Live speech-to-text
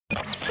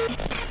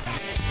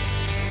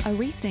A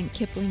recent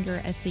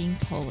Kiplinger Athene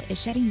poll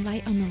is shedding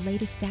light on the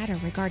latest data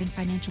regarding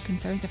financial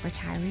concerns of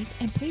retirees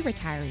and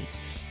pre-retirees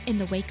in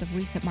the wake of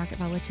recent market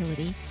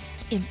volatility,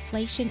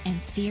 inflation,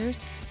 and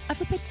fears of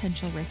a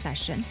potential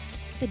recession.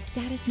 The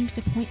data seems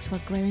to point to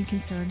a glaring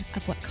concern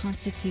of what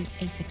constitutes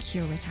a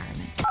secure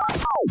retirement.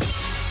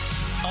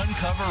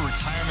 Uncover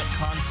retirement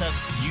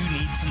concepts you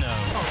need to know.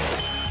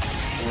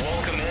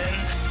 Welcome in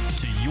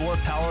to Your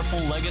Powerful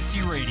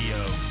Legacy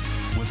Radio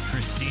with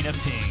Christina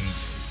Ping.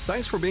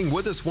 Thanks for being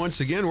with us once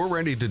again. We're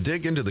ready to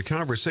dig into the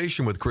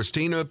conversation with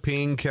Christina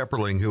Ping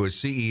Kepperling, who is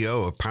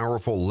CEO of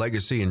Powerful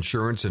Legacy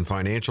Insurance and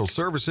Financial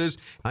Services.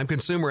 I'm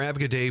consumer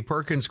advocate Dave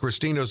Perkins.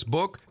 Christina's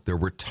book, The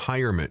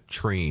Retirement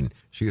Train.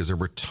 She is a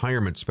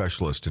retirement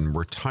specialist and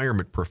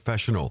retirement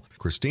professional.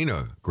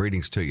 Christina,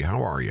 greetings to you.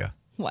 How are you?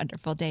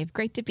 Wonderful, Dave.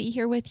 Great to be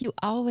here with you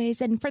always.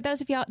 And for those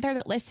of you out there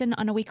that listen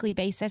on a weekly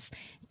basis,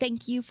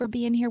 thank you for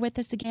being here with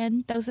us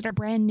again. Those that are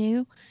brand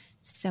new,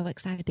 so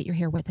excited that you're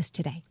here with us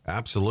today.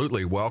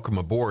 Absolutely. Welcome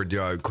aboard.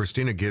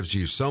 Christina gives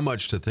you so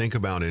much to think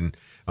about in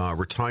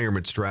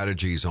retirement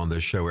strategies on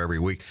this show every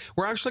week.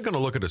 We're actually going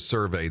to look at a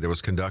survey that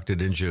was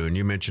conducted in June.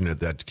 You mentioned it,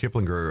 that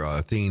Kiplinger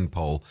Athene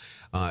poll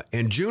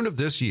in June of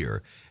this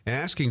year,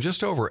 asking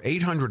just over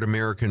 800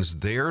 Americans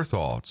their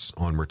thoughts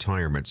on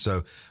retirement.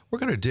 So we're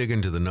going to dig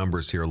into the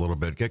numbers here a little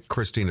bit, get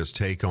Christina's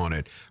take on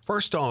it.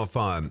 First off,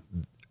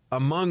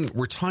 among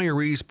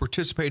retirees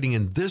participating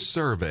in this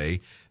survey,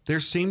 there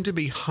seemed to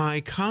be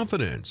high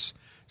confidence.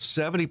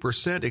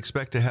 70%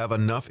 expect to have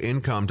enough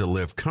income to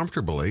live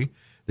comfortably.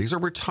 These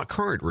are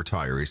current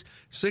retirees.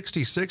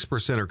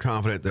 66% are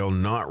confident they'll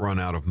not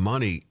run out of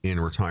money in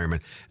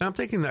retirement. And I'm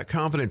thinking that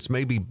confidence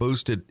may be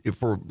boosted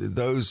for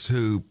those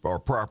who are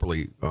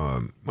properly,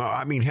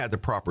 had the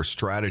proper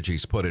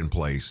strategies put in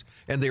place,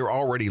 and they're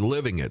already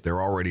living it.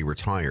 They're already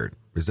retired.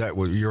 Is that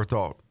what your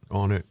thought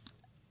on it?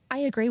 I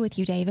agree with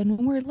you, Dave. And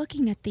when we're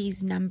looking at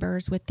these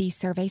numbers with these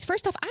surveys,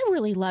 first off, I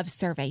really love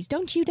surveys.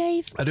 Don't you,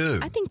 Dave? I do.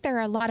 I think they're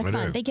a lot of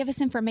fun. They give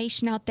us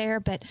information out there,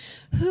 but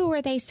who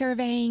are they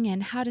surveying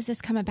and how does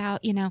this come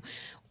about? You know,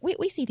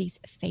 we see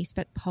these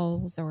Facebook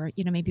polls or,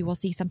 maybe we'll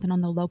see something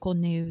on the local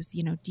news.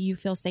 Do you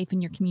feel safe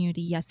in your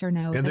community? Yes or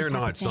no? And they're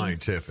not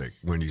scientific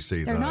when you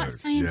see those. They're not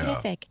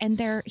scientific. Yeah. And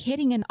they're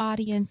hitting an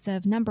audience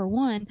of, number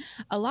one,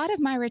 a lot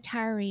of my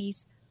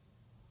retirees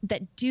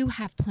that do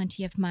have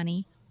plenty of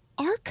money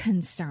are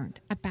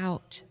concerned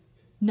about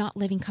not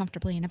living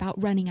comfortably and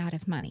about running out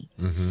of money.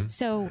 Mm-hmm.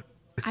 So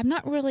I'm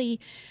not really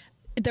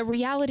the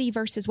reality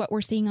versus what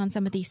we're seeing on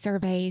some of these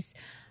surveys.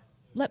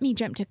 Let me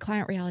jump to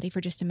client reality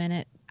for just a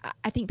minute.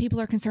 I think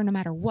people are concerned no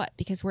matter what,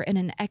 because we're in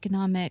an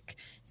economic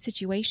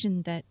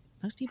situation that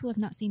most people have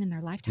not seen in their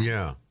lifetime.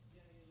 Yeah,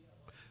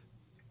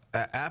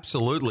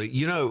 absolutely.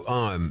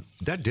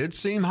 That did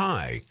seem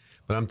high.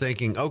 But I'm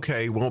thinking,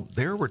 okay, well,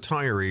 they're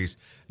retirees.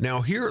 Now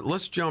here,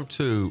 let's jump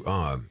to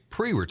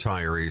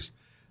pre-retirees.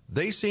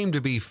 They seem to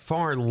be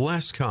far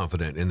less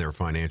confident in their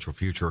financial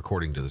future,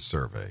 according to the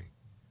survey.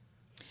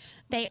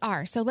 They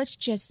are. So let's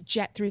just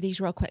jet through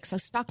these real quick. So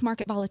stock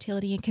market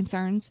volatility and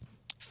concerns.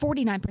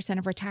 49%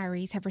 of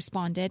retirees have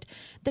responded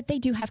that they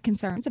do have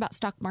concerns about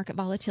stock market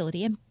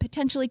volatility and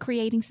potentially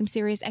creating some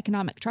serious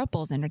economic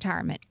troubles in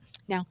retirement.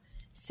 Now,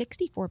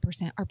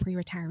 64% are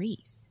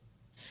pre-retirees.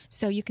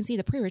 So you can see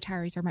the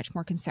pre-retirees are much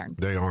more concerned.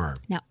 They are.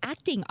 Now,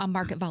 acting on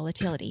market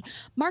volatility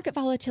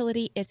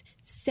is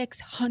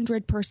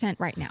 600%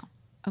 right now.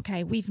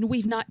 Okay,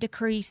 we've not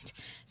decreased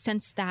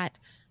since that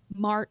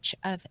March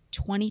of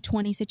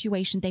 2020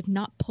 situation. They've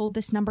not pulled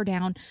this number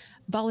down.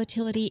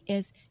 Volatility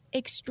is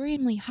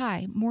extremely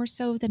high, more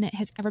so than it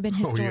has ever been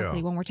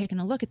historically when we're taking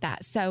a look at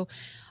that. So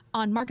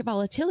on market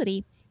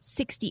volatility,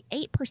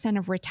 68%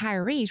 of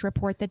retirees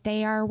report that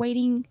they are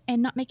waiting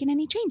and not making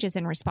any changes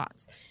in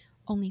response.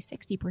 Only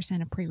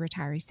 60% of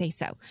pre-retirees say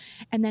so.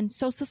 And then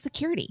Social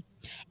Security.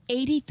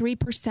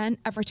 83%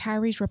 of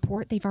retirees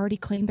report they've already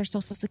claimed their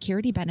Social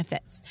Security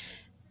benefits.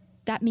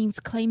 That means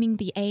claiming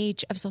the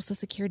age of Social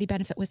Security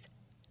benefit was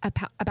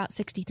about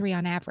 63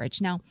 on average.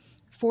 Now,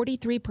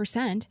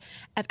 43%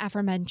 of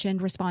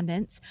aforementioned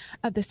respondents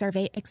of the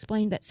survey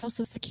explained that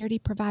Social Security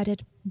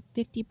provided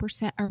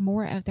 50% or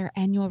more of their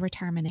annual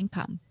retirement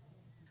income.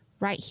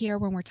 Right here,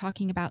 when we're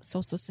talking about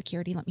Social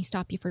Security, let me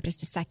stop you for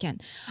just a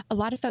second. A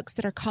lot of folks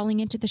that are calling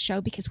into the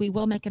show, because we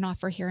will make an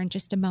offer here in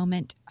just a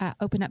moment,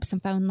 open up some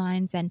phone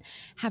lines and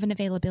have an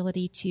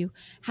availability to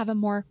have a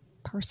more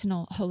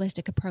personal,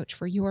 holistic approach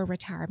for your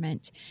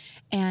retirement.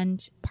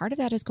 And part of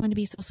that is going to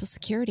be Social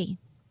Security.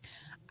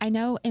 I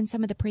know in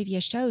some of the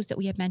previous shows that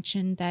we have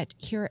mentioned that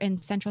here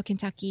in central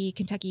Kentucky,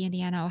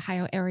 Indiana,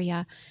 Ohio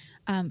area,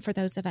 for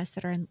those of us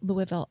that are in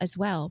Louisville as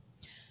well,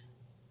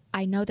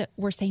 I know that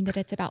we're saying that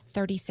it's about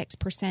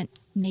 36%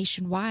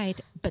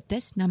 nationwide, but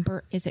this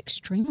number is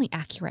extremely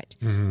accurate.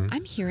 Mm-hmm.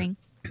 I'm hearing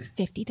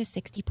 50 to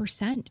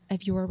 60%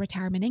 of your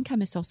retirement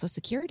income is Social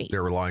Security.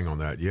 They're relying on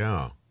that.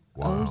 Yeah.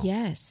 Wow. Oh,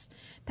 yes.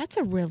 That's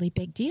a really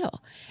big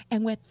deal.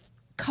 And with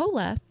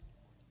COLA,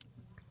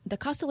 the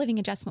cost of living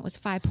adjustment was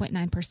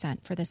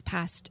 5.9% for this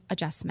past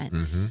adjustment.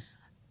 Mm-hmm.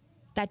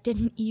 That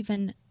didn't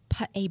even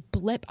put a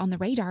blip on the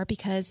radar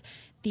because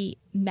the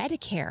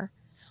Medicare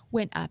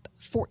went up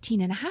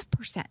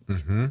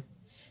 14.5%.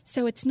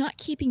 So it's not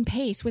keeping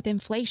pace with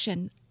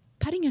inflation,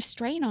 putting a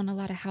strain on a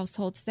lot of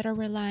households that are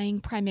relying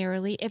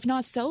primarily, if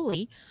not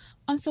solely,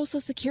 on Social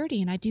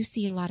Security. And I do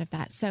see a lot of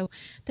that. So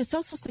the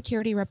Social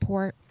Security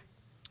report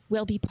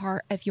will be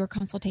part of your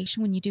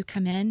consultation when you do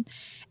come in.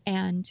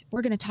 And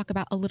we're going to talk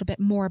about a little bit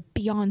more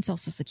beyond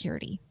Social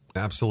Security.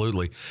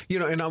 Absolutely.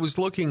 And I was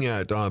looking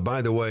at,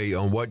 by the way,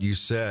 on what you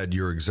said,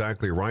 you're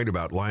exactly right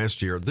about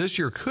last year. This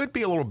year could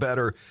be a little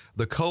better.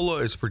 The COLA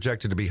is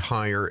projected to be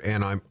higher.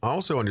 And I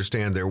also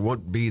understand there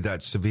won't be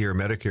that severe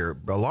Medicare.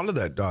 A lot of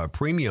that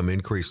premium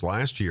increase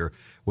last year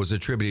was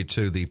attributed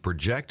to the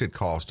projected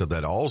cost of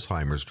that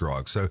Alzheimer's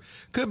drug. So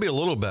could be a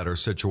little better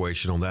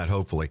situation on that,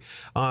 hopefully.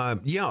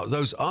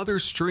 Those other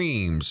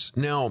streams.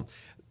 Now,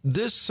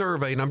 this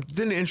survey, and I'm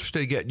then interested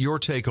to get your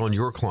take on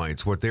your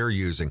clients, what they're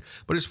using.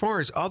 But as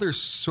far as other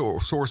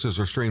sources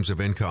or streams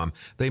of income,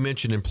 they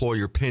mentioned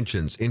employer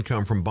pensions,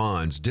 income from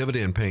bonds,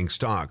 dividend-paying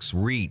stocks,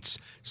 REITs,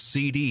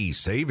 CDs,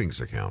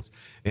 savings accounts,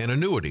 and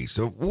annuities.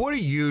 So what are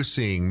you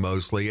seeing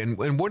mostly,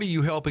 and what are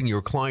you helping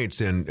your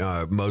clients in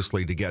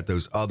mostly to get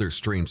those other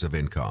streams of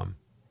income?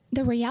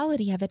 The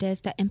reality of it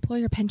is that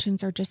employer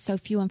pensions are just so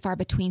few and far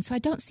between. So I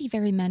don't see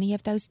very many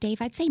of those,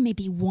 Dave. I'd say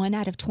maybe 1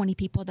 out of 20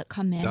 people that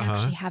come in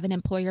actually have an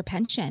employer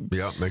pension.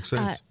 Yeah, makes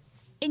sense.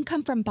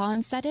 Income from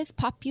bonds, that is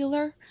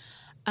popular.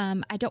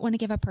 I don't want to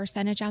give a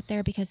percentage out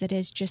there because it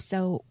is just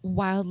so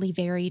wildly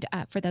varied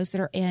for those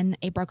that are in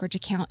a brokerage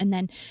account. And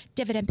then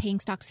dividend paying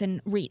stocks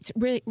and REITs.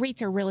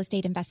 REITs are real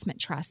estate investment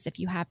trusts. If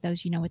you have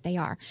those, you know what they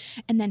are.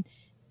 And then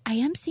I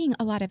am seeing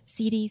a lot of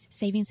CDs,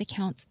 savings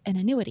accounts, and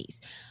annuities.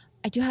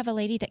 I do have a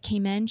lady that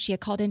came in. She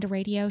had called into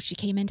radio. She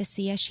came in to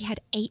see us. She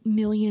had $8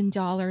 million in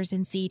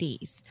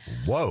CDs.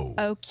 Whoa.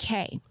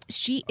 Okay.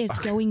 She is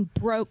going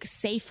broke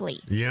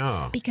safely.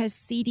 Yeah. Because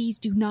CDs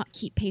do not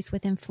keep pace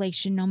with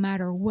inflation. No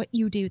matter what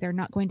you do, they're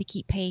not going to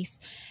keep pace.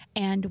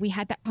 And we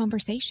had that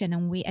conversation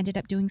and we ended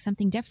up doing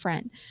something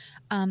different.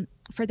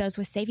 For those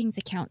with savings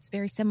accounts,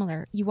 very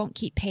similar. You won't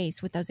keep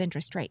pace with those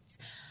interest rates.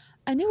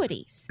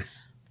 Annuities.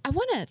 I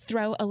want to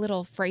throw a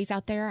little phrase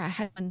out there. I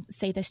had one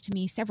say this to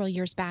me several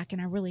years back, and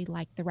I really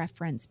liked the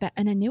reference. But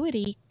an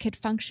annuity could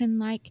function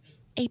like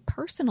a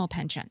personal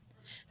pension.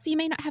 So you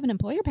may not have an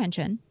employer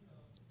pension,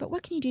 but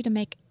what can you do to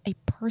make a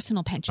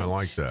personal pension? I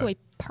like that. So a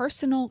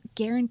personal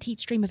guaranteed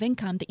stream of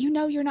income that you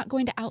know you're not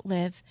going to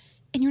outlive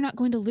and you're not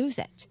going to lose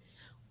it.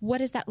 What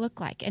does that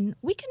look like? And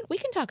we can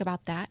talk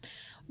about that.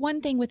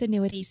 One thing with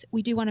annuities,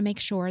 we do want to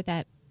make sure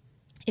that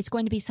it's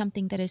going to be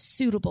something that is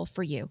suitable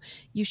for you.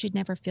 You should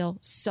never feel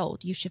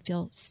sold. You should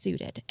feel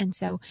suited. And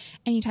so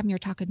anytime you're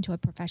talking to a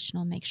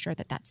professional, make sure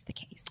that that's the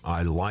case.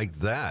 I like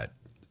that.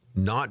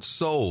 Not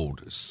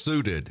sold,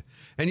 suited.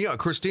 And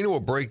Christina will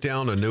break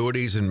down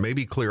annuities and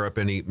maybe clear up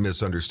any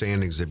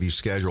misunderstandings if you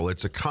schedule.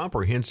 It's a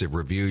comprehensive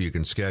review you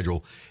can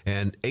schedule.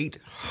 And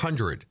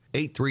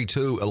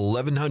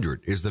 800-832-1100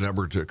 is the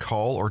number to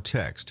call or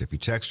text. If you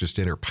text, just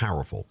enter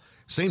POWERFUL.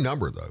 Same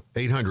number, though,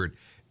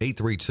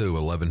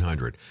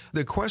 800-832-1100.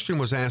 The question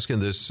was asked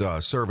in this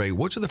survey,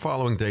 which of the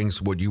following things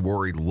would you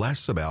worry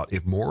less about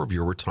if more of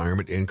your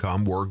retirement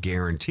income were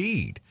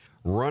guaranteed?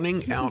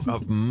 Running out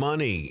of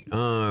money.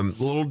 A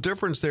little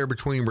difference there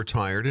between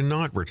retired and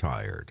not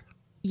retired.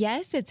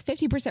 Yes, it's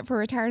 50% for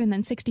retired and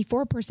then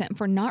 64%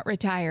 for not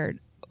retired.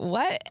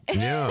 What?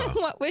 Yeah.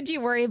 What would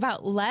you worry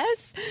about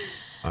less?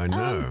 I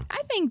know.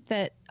 I think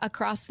that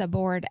across the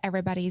board,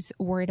 everybody's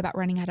worried about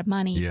running out of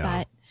money. Yeah.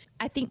 But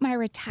I think my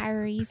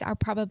retirees are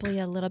probably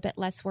a little bit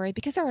less worried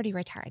because they're already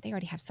retired. They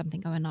already have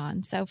something going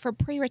on. So for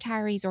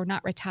pre-retirees or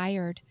not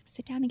retired,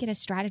 sit down and get a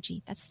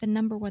strategy. That's the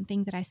number one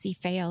thing that I see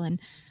fail. And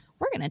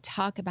we're going to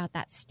talk about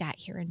that stat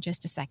here in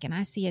just a second.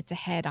 I see it's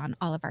ahead on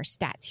all of our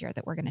stats here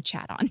that we're going to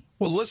chat on.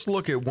 Well, let's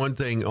look at one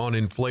thing on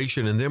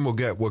inflation, and then we'll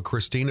get what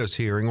Christina's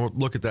hearing. We'll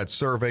look at that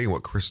survey and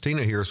what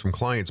Christina hears from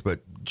clients. But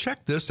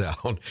check this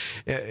out.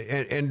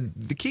 And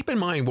keep in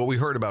mind what we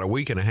heard about a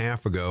week and a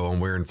half ago on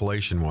where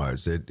inflation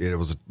was. It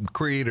was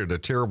created a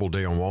terrible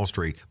day on Wall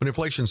Street. But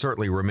inflation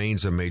certainly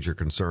remains a major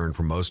concern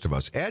for most of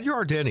us. Ed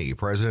Yardeni,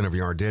 president of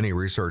Yardeni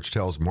Research,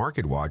 tells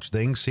MarketWatch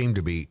things seem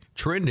to be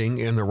trending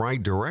in the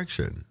right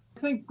direction. I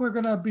think we're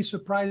going to be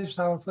surprised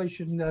how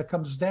inflation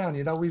comes down.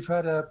 We've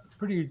had a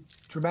pretty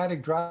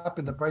dramatic drop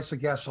in the price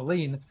of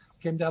gasoline.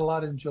 Came down a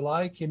lot in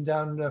July, came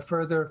down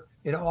further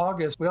in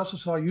August. We also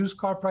saw used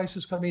car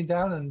prices coming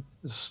down. And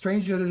as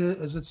strange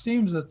as it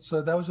seems,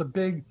 that was a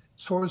big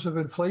source of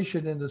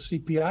inflation in the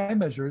CPI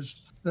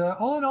measures.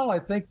 All in all, I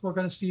think we're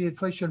going to see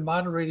inflation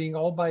moderating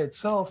all by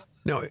itself.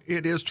 No,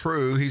 it is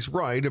true. He's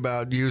right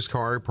about used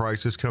car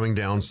prices coming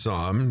down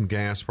some,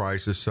 gas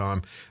prices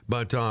some.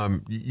 But,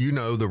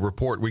 the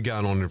report we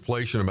got on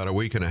inflation about a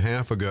week and a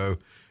half ago.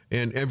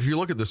 And if you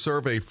look at the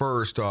survey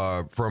first,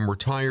 from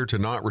retired to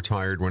not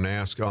retired, when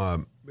asked,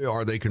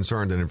 are they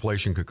concerned that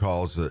inflation could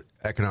cause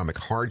economic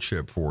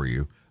hardship for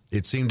you?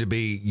 It seemed to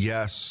be,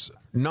 yes.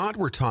 Not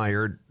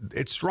retired,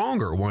 it's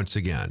stronger once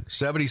again.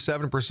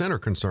 77% are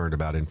concerned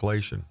about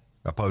inflation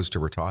opposed to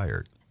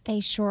retired. They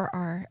sure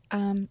are.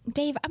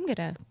 Dave, I'm going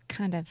to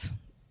kind of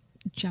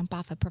jump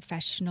off a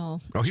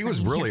professional. Oh, he was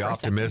train really here for a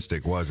second.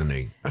 optimistic, wasn't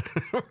he?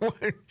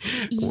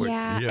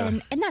 Yeah, Yeah.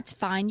 And that's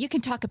fine. You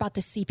can talk about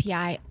the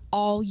CPI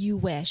all you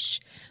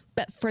wish.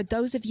 But for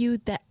those of you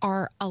that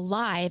are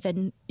alive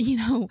and,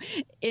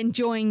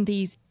 enjoying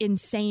these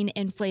insane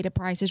inflated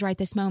prices right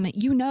this moment,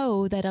 you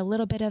know that a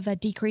little bit of a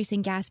decrease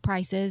in gas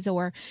prices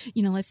or,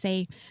 let's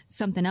say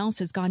something else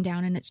has gone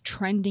down and it's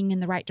trending in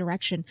the right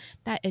direction.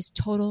 That is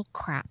total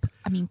crap.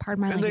 I mean,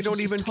 pardon my And language. they don't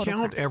it's just even total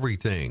count crap.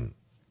 everything.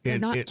 They're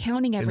not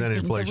counting in that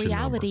everything. The inflation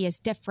reality number. is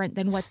different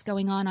than what's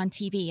going on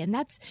TV. And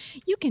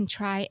you can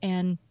try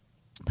and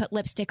put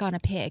lipstick on a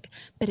pig,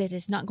 but it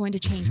is not going to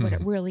change what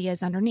it really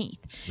is underneath.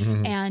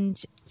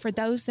 And for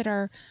those that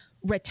are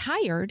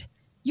retired,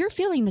 you're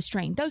feeling the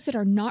strain. Those that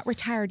are not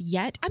retired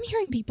yet, I'm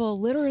hearing people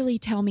literally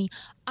tell me,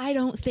 I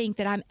don't think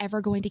that I'm ever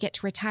going to get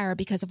to retire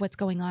because of what's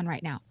going on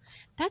right now.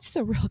 That's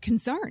the real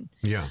concern.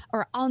 Yeah.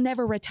 Or I'll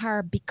never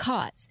retire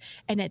because,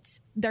 and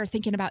they're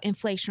thinking about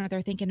inflation or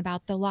they're thinking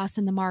about the loss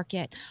in the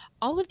market.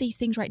 All of these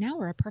things right now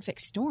are a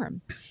perfect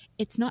storm.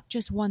 It's not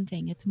just one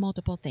thing, it's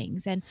multiple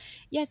things. And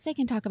yes, they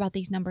can talk about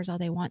these numbers all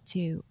they want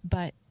to,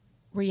 but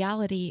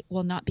reality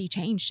will not be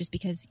changed just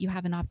because you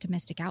have an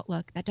optimistic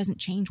outlook. That doesn't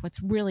change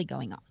what's really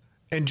going on.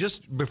 And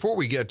just before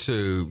we get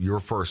to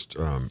your first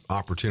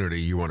opportunity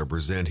you want to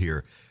present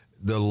here,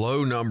 the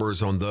low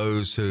numbers on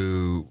those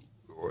who,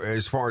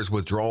 as far as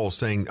withdrawals,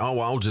 saying, oh,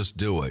 I'll just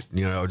do it.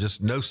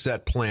 Just no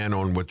set plan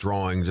on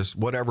withdrawing, just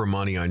whatever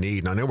money I need.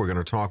 And I know we're going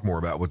to talk more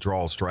about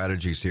withdrawal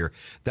strategies here.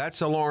 That's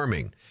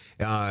alarming.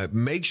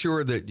 Make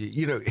sure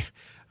that,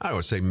 I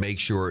would say make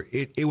sure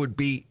it would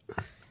be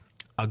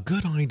a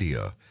good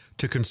idea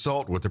to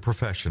consult with a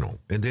professional,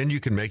 and then you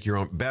can make your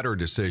own better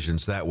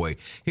decisions that way.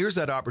 Here's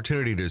that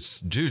opportunity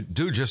to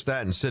do just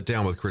that and sit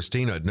down with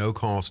Christina at no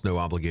cost, no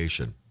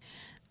obligation.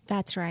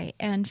 That's right.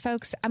 And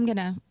folks, I'm going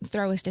to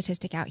throw a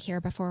statistic out here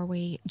before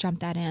we jump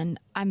that in.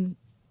 I'm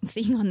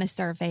seeing on this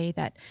survey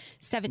that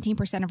 17%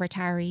 of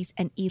retirees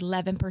and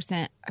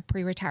 11% of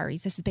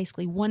pre-retirees, this is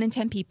basically 1 in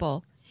 10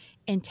 people,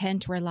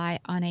 intend to rely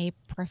on a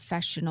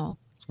professional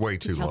It's way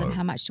to too tell low. them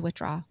how much to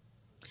withdraw.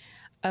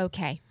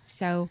 Okay,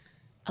 so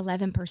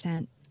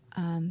 11%.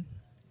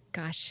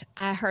 Gosh,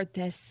 I heard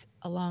this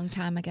a long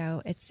time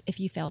ago. It's if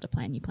you fail to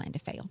plan, you plan to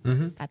fail.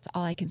 That's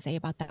all I can say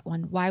about that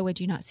one. Why would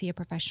you not see a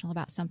professional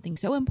about something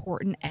so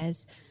important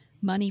as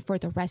money for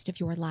the rest of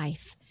your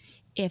life?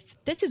 If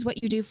this is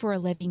what you do for a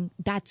living,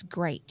 that's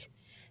great.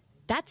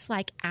 That's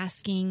like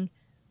asking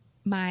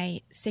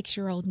my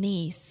 6-year-old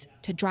niece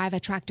to drive a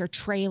tractor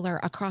trailer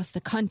across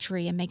the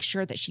country and make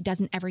sure that she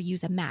doesn't ever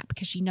use a map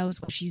because she knows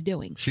what she's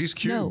doing. She's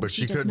cute, No, but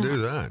she does couldn't do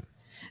not. that.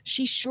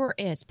 She sure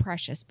is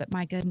precious, but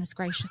my goodness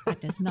gracious,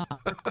 that does not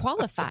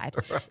qualified.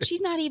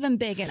 She's not even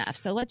big enough.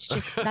 So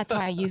that's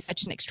why I use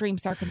such an extreme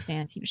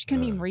circumstance. She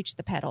couldn't even reach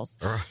the pedals.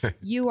 Right.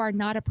 You are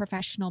not a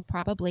professional,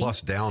 probably.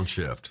 Plus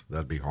downshift.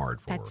 That'd be hard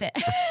for That's her.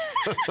 it.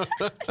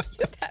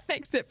 That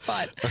makes it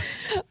fun.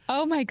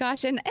 Oh my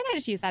gosh. And I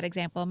just use that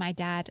example. My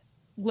dad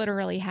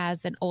literally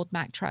has an old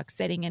Mack truck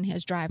sitting in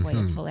his driveway.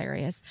 It's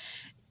hilarious.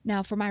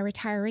 Now, for my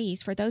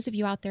retirees, for those of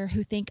you out there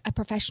who think a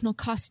professional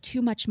costs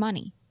too much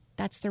money,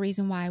 that's the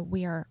reason why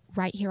we are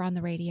right here on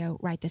the radio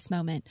right this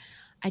moment.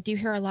 I do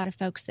hear a lot of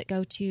folks that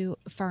go to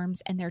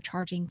firms and they're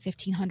charging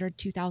 $1,500,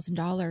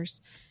 $2,000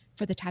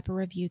 for the type of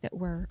review that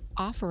we're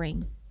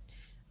offering.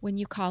 When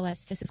you call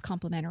us, this is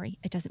complimentary.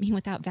 It doesn't mean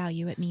without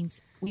value. It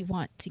means we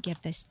want to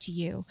give this to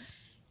you.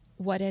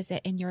 What is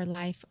it in your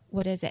life?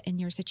 What is it in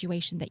your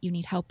situation that you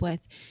need help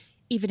with?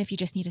 Even if you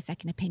just need a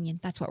second opinion,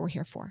 that's what we're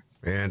here for.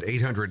 And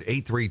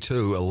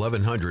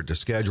 800-832-1100 to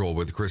schedule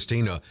with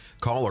Christina.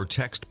 Call or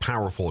text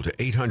POWERFUL to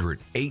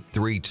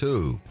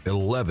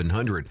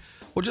 800-832-1100.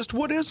 Well, just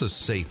what is a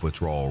safe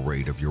withdrawal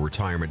rate of your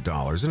retirement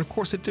dollars? And of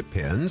course, it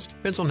depends.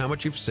 Depends on how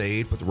much you've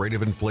saved, what the rate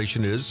of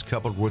inflation is,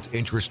 coupled with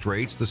interest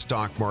rates, the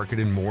stock market,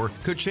 and more.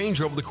 Could change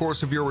over the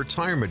course of your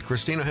retirement.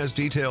 Christina has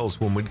details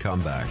when we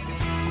come back.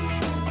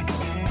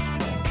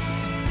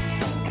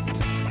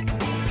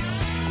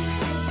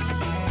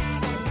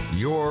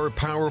 Your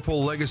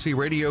Powerful Legacy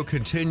Radio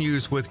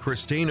continues with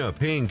Christina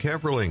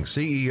Ping-Kepperling,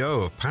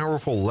 CEO of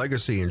Powerful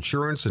Legacy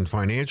Insurance and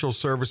Financial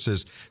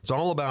Services. It's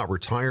all about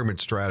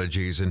retirement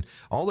strategies and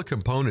all the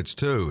components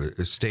too.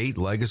 Estate,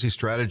 legacy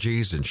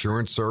strategies,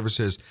 insurance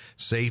services,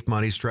 safe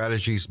money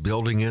strategies,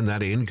 building in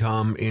that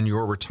income in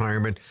your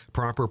retirement,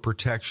 proper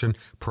protection,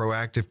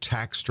 proactive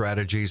tax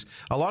strategies.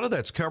 A lot of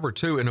that's covered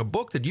too in a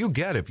book that you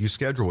get if you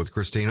schedule with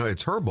Christina.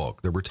 It's her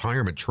book, The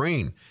Retirement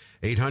Train.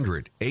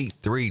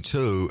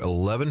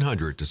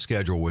 800-832-1100 to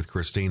schedule with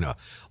Christina.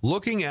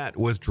 Looking at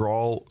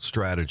withdrawal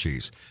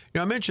strategies.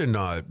 I mentioned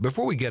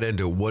before we get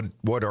into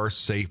what are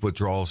safe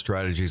withdrawal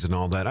strategies and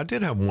all that, I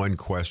did have one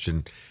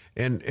question.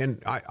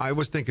 And I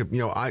was thinking,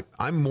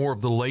 I'm more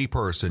of the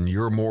layperson.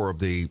 You're more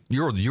of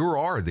you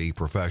are the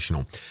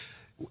professional.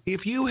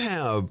 If you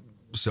have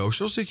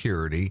Social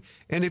Security,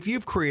 and if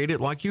you've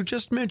created, like you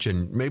just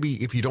mentioned, maybe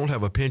if you don't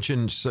have a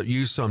pension,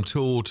 use some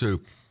tool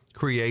to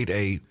create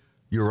a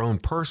your own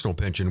personal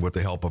pension with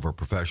the help of a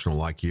professional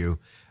like you.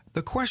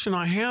 The question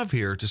I have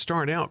here to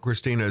start out,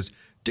 Christina, is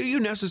do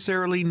you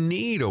necessarily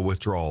need a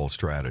withdrawal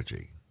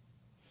strategy?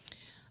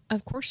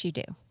 Of course you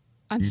do.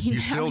 I mean, you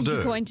how still are do.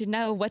 you going to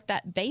know what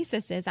that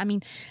basis is? I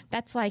mean,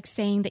 that's like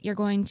saying that you're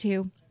going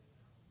to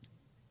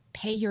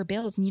pay your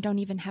bills and you don't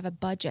even have a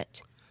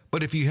budget.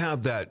 But if you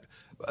have that,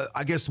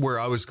 I guess where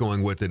I was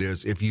going with it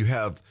is if you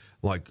have,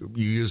 like,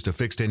 you used a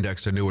fixed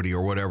indexed annuity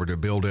or whatever to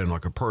build in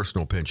like a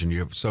personal pension, you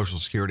have Social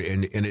Security,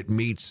 and it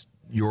meets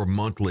your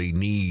monthly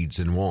needs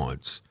and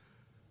wants.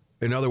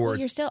 In other words, Well,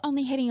 you're still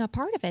only hitting a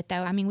part of it,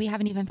 though. I mean, we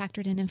haven't even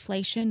factored in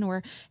inflation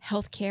or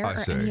healthcare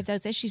or any of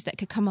those issues that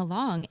could come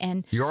along.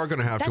 And you are going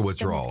to have to that's the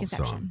withdraw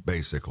misconception. some,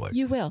 basically.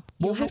 You will.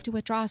 You'll Well, have to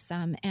withdraw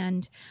some.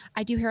 And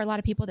I do hear a lot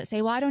of people that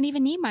say, well, I don't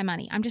even need my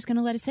money. I'm just going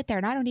to let it sit there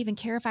and I don't even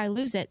care if I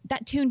lose it.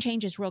 That tune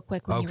changes real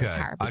quick when you Okay,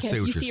 retire I see because what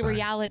you you're see saying.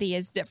 reality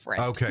is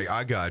different. Okay,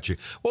 I got you.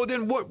 Well,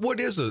 then what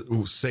is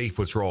a safe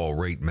withdrawal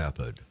rate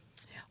method?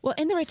 Well,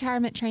 in the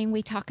retirement train,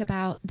 we talk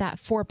about that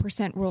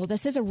 4% rule.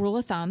 This is a rule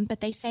of thumb, but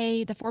they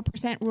say the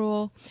 4%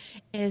 rule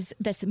is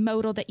this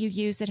modal that you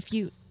use that if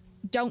you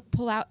don't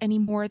pull out any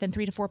more than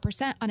 3 to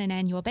 4% on an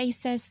annual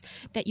basis,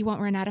 that you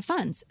won't run out of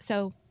funds.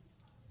 So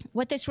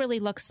what this really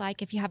looks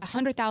like, if you have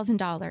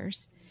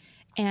 $100,000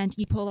 and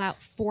you pull out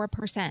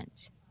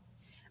 4%,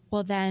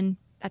 well, then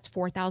that's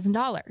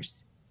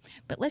 $4,000.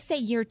 But let's say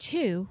year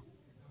 2,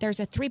 there's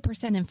a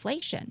 3%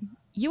 inflation.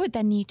 You would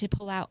then need to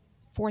pull out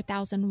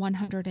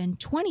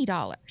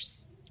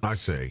 $4,120. I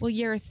see. Well,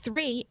 year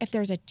 3, if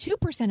there's a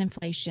 2%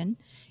 inflation,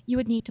 you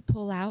would need to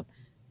pull out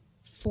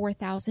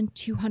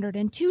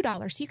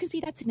 $4,202. So you can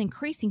see that's an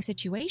increasing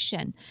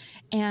situation.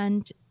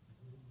 And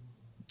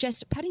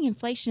just putting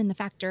inflation in the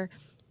factor,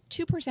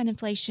 2%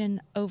 inflation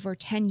over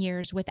 10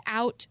 years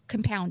without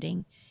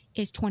compounding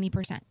is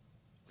 20%.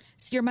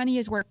 So your money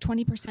is worth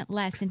 20%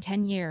 less in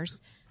 10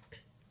 years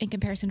in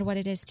comparison to what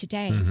it is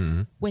today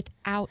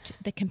without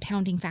the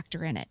compounding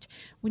factor in it.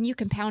 When you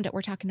compound it,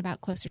 we're talking about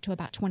closer to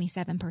about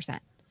 27%.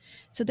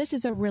 So this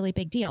is a really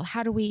big deal.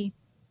 How do we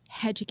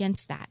hedge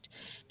against that?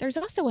 There's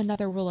also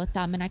another rule of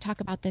thumb, and I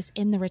talk about this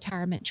in the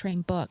Retirement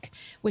Train book,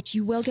 which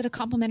you will get a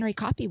complimentary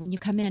copy when you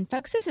come in.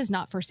 Folks, this is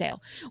not for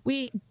sale.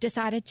 We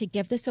decided to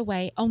give this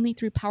away only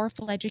through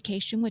Powerful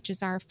Education, which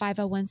is our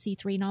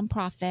 501c3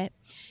 nonprofit.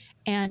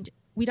 And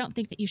we don't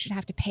think that you should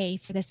have to pay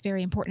for this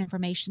very important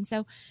information.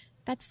 So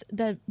that's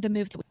the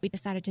move that we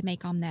decided to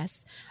make on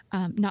this,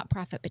 not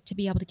profit, but to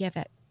be able to give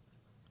it.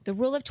 The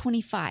rule of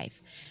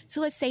 25.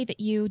 So let's say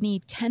that you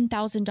need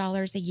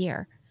 $10,000 a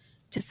year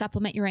to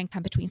supplement your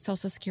income between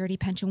Social Security,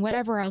 pension,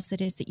 whatever else it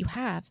is that you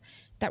have.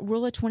 That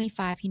rule of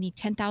 25, you need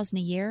 $10,000 a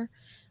year.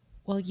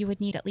 Well, you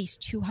would need at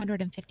least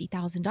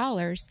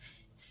 $250,000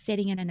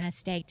 sitting in a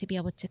nest egg to be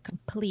able to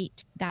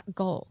complete that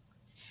goal.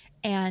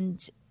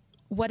 And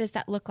what does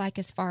that look like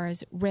as far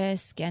as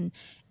risk and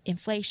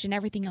inflation,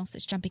 everything else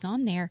that's jumping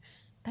on there?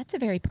 That's a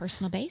very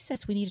personal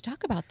basis. We need to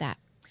talk about that.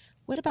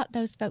 What about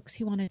those folks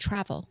who want to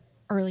travel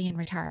early in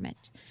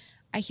retirement?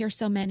 I hear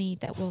so many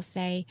that will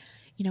say,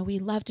 you know, we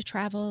love to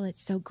travel.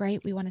 It's so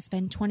great. We want to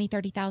spend $20,000,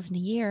 $30,000 a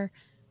year.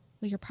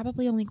 Well, you're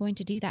probably only going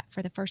to do that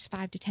for the first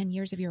 5 to 10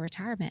 years of your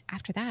retirement.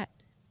 After that,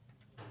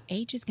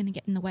 age is going to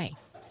get in the way.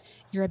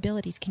 Your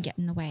abilities can get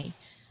in the way.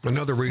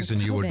 Another reason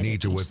you would COVID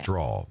need to changed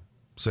withdraw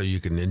so you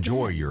can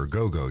enjoy Yes. your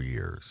go-go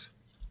years.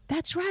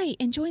 That's right.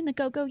 Enjoying the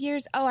go-go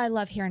years. Oh, I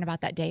love hearing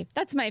about that, Dave.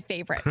 That's my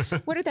favorite.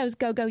 What are those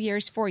go-go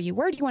years for you?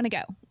 Where do you want to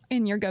go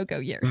in your go-go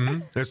years?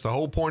 That's the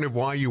whole point of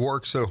why you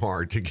work so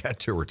hard to get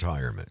to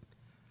retirement.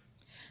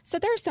 So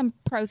there are some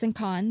pros and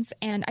cons,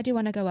 and I do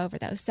want to go over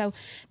those. So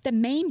the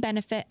main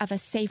benefit of a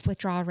safe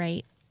withdrawal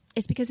rate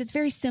is because it's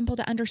very simple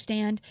to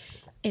understand.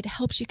 It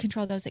helps you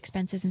control those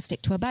expenses and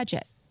stick to a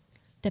budget.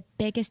 The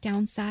biggest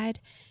downside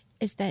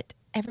is that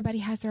everybody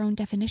has their own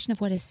definition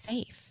of what is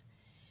safe.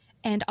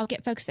 And I'll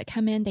get folks that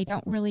come in, they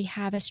don't really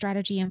have a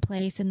strategy in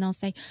place, and they'll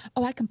say,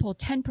 oh, I can pull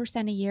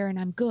 10% a year and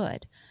I'm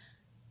good.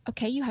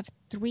 Okay, you have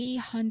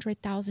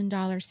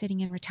 $300,000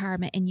 sitting in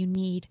retirement and you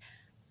need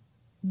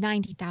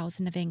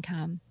 $90,000 of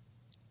income.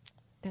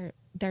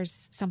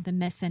 There's something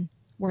missing.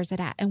 Where's it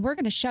at? And we're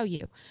going to show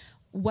you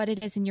what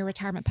it is in your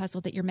retirement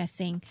puzzle that you're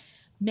missing.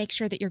 Make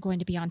sure that you're going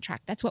to be on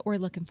track. That's what we're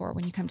looking for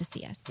when you come to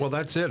see us. Well,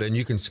 that's it. And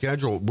you can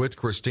schedule with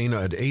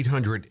Christina at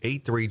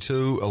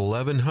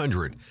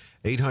 800-832-1100.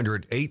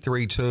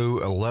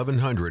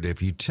 800-832-1100.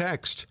 If you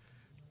text,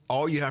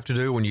 all you have to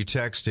do when you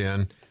text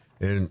in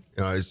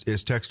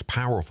is text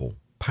powerful,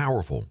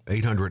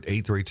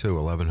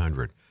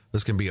 800-832-1100.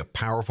 This can be a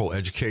powerful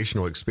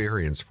educational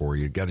experience for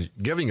you,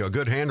 giving you a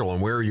good handle on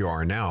where you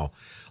are now.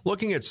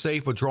 Looking at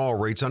safe withdrawal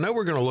rates, I know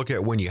we're going to look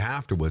at when you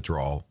have to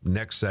withdraw,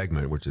 next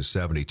segment, which is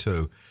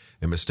 72,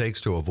 and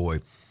mistakes to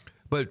avoid.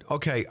 But,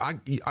 okay, I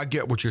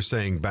get what you're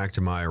saying, back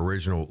to my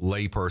original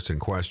layperson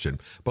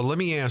question. But let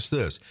me ask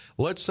this.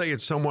 Let's say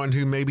it's someone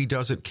who maybe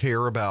doesn't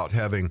care about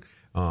having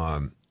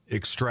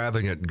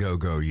extravagant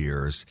go-go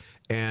years,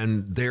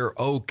 and they're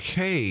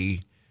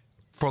okay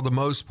for the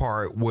most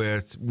part,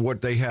 with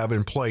what they have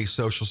in place,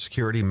 Social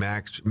Security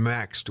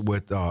matched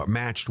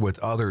with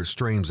other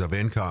streams of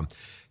income,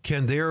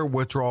 can their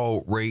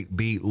withdrawal rate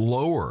be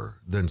lower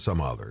than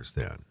some others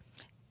then?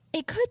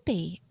 It could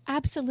be.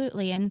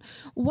 Absolutely. And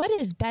what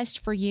is best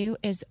for you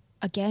is,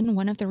 again,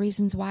 one of the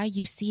reasons why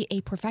you see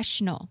a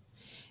professional.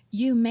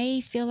 You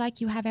may feel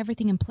like you have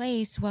everything in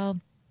place.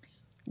 Well,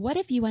 what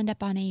if you end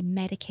up on a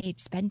Medicaid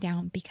spend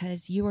down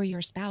because you or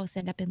your spouse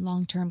end up in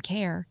long-term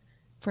care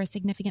for a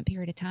significant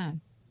period of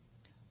time?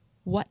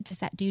 What does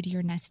that do to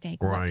your nest egg?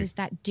 Right. What does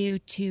that do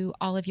to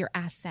all of your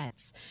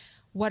assets?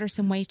 What are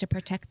some ways to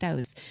protect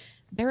those?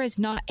 There is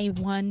not a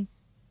one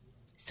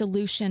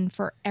solution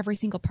for every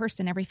single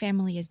person. Every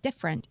family is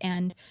different.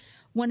 And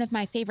one of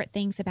my favorite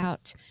things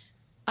about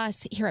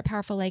us here at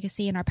Powerful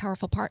Legacy and our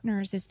powerful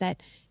partners is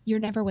that you're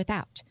never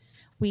without.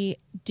 We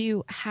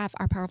do have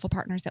our powerful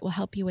partners that will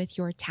help you with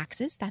your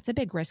taxes. That's a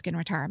big risk in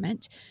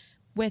retirement.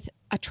 With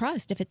a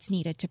trust if it's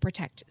needed to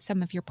protect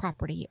some of your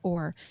property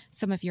or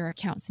some of your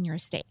accounts in your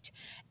estate.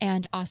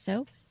 And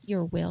also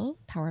your will,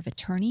 power of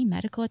attorney,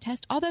 medical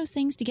attest, all those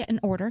things to get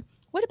in order.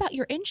 What about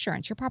your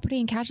insurance, your property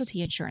and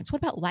casualty insurance?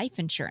 What about life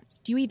insurance?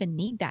 Do you even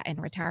need that in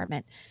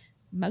retirement?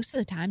 Most of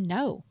the time,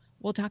 no.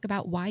 We'll talk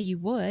about why you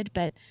would,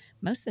 but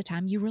most of the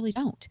time you really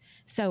don't.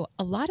 So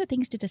a lot of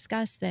things to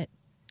discuss that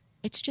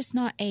it's just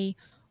not a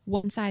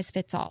one size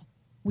fits all.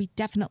 We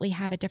definitely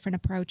have a different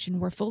approach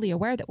and we're fully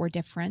aware that we're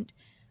different.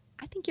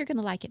 I think you're going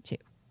to like it too.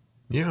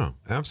 Yeah,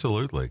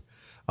 absolutely.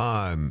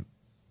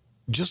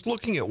 Just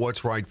looking at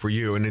what's right for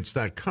you, and it's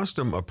that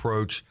custom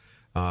approach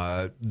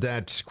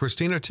that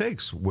Christina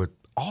takes with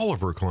all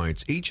of her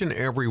clients, each and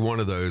every one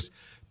of those,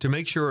 to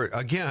make sure,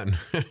 again,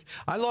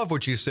 I love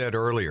what you said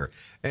earlier.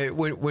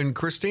 When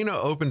Christina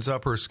opens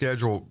up her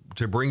schedule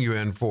to bring you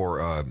in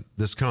for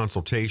this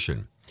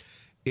consultation,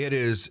 it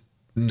is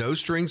no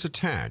strings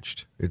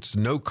attached. It's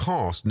no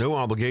cost, no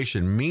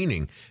obligation,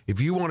 meaning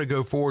if you want to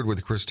go forward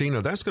with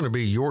Christina, that's going to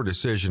be your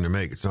decision to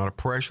make. It's not a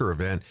pressure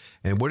event.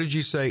 And what did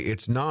you say?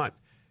 It's not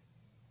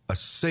a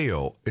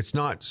sale. It's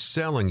not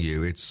selling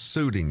you. It's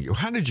suiting you.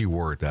 How did you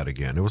word that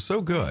again? It was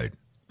so good.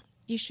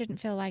 You shouldn't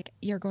feel like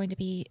you're going to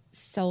be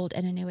sold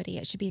an annuity.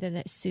 It should be that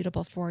it's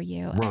suitable for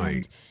you. Right.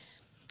 And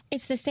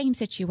it's the same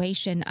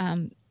situation.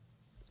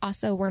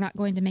 Also, we're not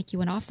going to make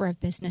you an offer of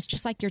business.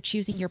 Just like you're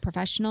choosing your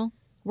professional,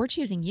 we're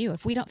choosing you.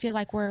 If we don't feel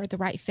like we're the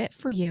right fit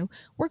for you,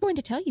 we're going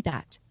to tell you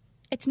that.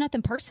 It's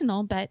nothing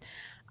personal, but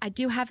I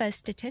do have a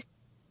statistic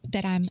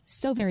that I'm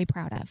so very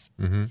proud of.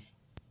 Mm-hmm.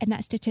 And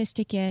that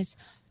statistic is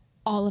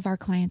all of our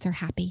clients are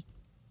happy.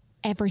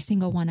 Every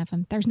single one of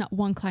them. There's not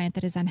one client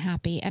that is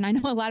unhappy. And I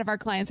know a lot of our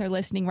clients are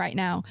listening right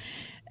now.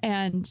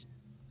 And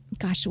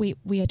gosh, we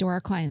adore our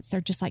clients. They're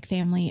just like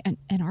family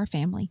and our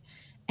family.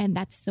 And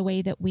that's the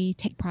way that we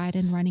take pride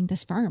in running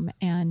this firm.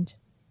 And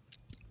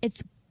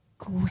it's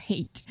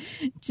great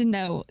to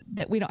know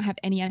that we don't have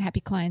any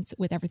unhappy clients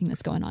with everything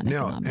that's going on.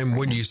 Now, and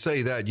when you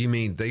say that, you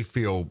mean they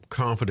feel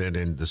confident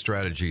in the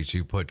strategies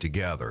you put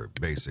together,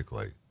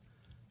 basically.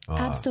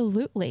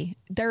 Absolutely.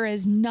 There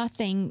is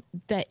nothing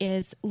that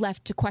is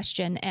left to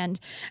question.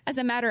 And as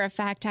a matter of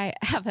fact, I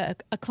have a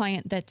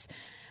client that's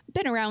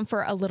been around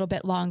for a little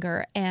bit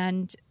longer,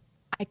 and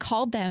I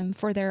called them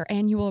for their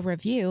annual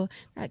review.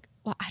 They're like,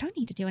 well, I don't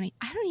need to do any.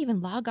 I don't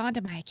even log on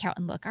to my account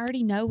and look. I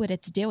already know what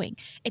it's doing.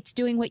 It's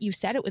doing what you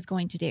said it was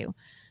going to do.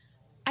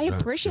 I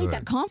appreciate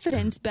that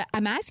confidence, but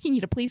I'm asking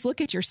you to please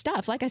look at your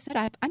stuff. Like I said,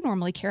 I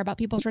normally care about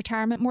people's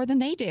retirement more than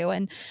they do.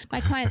 And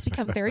my clients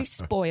become very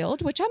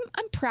spoiled, which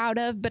I'm proud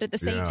of. But at the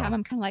same time,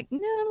 I'm kind of like,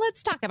 no,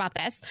 let's talk about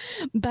this.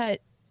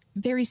 But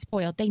very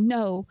spoiled. They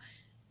know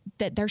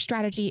that their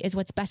strategy is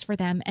what's best for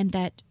them and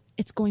that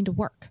it's going to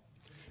work.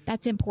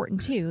 That's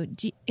important too.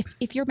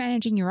 If you're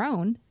managing your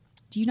own,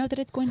 do you know that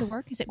it's going to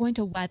work? Is it going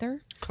to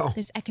weather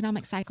this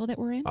economic cycle that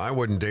we're in? I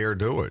wouldn't dare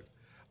do it.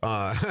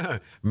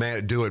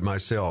 Do it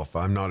myself.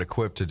 I'm not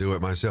equipped to do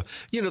it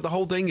myself. You know, the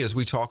whole thing is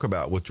we talk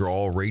about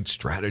withdrawal rate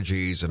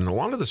strategies, and a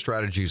lot of the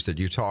strategies that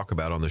you talk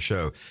about on the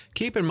show,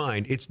 keep in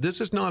mind,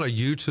 this is not a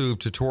YouTube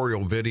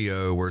tutorial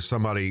video where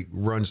somebody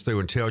runs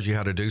through and tells you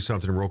how to do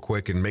something real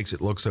quick and makes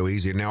it look so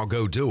easy, and now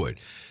go do it.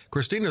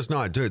 Christina's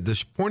not doing it.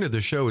 The point of the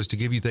show is to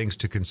give you things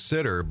to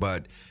consider,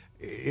 but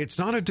it's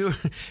not to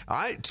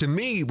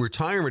me,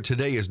 retirement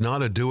today is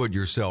not a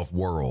do-it-yourself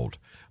world.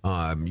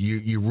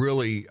 You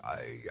really,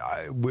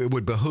 it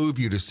would behoove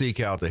you to seek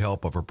out the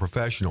help of a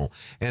professional,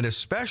 and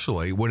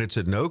especially when it's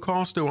at no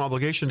cost, no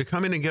obligation, to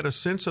come in and get a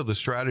sense of the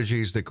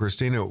strategies that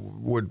Christina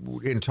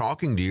would, in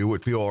talking to you,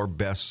 would feel are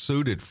best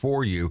suited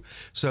for you.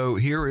 So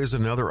here is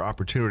another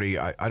opportunity.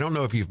 I don't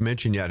know if you've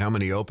mentioned yet how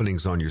many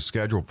openings on your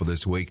schedule for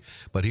this week,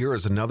 but here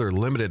is another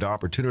limited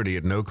opportunity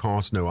at no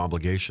cost, no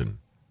obligation.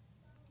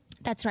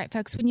 That's right,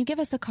 folks. When you give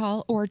us a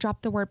call or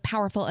drop the word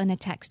powerful in a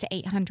text to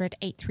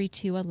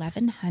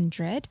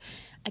 800-832-1100.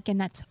 Again,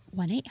 that's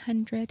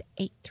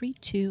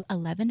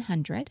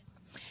 1-800-832-1100.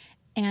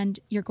 And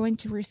you're going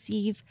to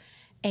receive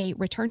a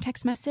return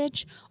text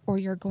message or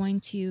you're going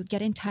to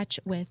get in touch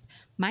with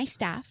my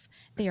staff.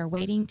 They are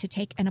waiting to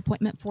take an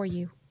appointment for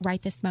you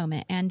right this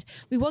moment. And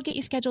we will get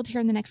you scheduled here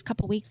in the next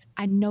couple of weeks.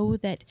 I know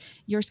that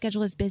your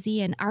schedule is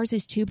busy and ours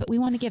is too, but we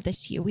want to give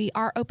this to you. We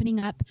are opening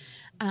up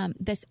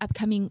this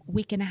upcoming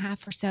week and a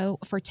half or so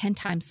for 10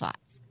 time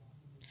slots.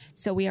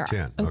 So we are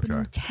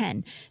opening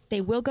 10. They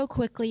will go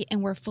quickly,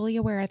 and we're fully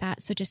aware of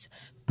that. So just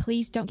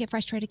please don't get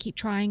frustrated. Keep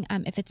trying.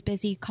 If it's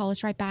busy, call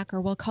us right back, or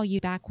we'll call you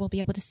back. We'll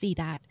be able to see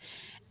that,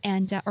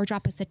 and or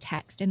drop us a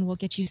text, and we'll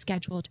get you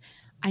scheduled.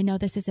 I know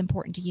this is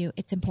important to you.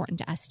 It's important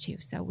to us too.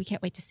 So we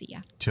can't wait to see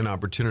you. 10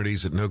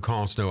 opportunities at no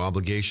cost, no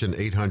obligation.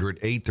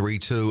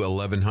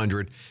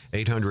 800-832-1100.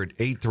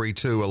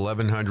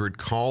 800-832-1100.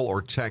 Call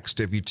or text.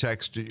 If you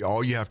text,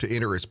 all you have to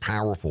enter is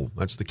powerful.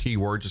 That's the key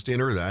word. Just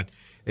enter that.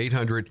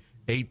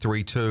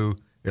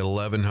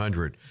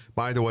 800-832-1100.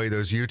 By the way,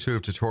 those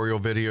YouTube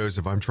tutorial videos,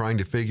 if I'm trying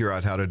to figure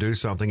out how to do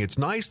something, it's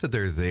nice that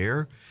they're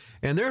there.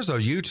 And there's a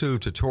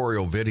YouTube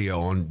tutorial video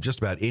on just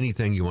about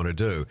anything you want to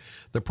do.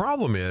 The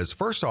problem is,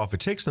 first off,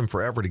 it takes them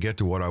forever to get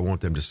to what I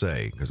want them to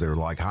say, because they're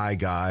like, hi,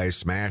 guys,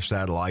 smash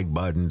that like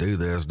button, do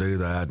this, do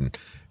that.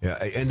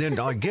 And then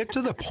I get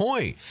to the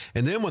point.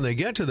 And then when they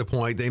get to the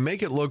point, they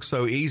make it look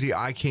so easy,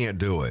 I can't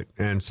do it.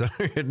 And so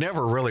it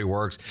never really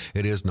works.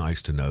 It is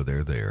nice to know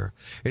they're there.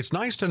 It's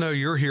nice to know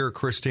you're here,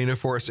 Christina,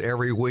 for us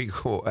every week.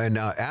 And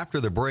after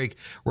the break,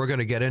 we're going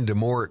to get into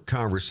more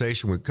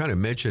conversation. We kind of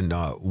mentioned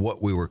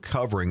what we were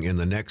covering in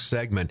the next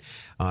segment.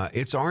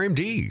 It's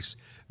RMDs.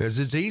 Because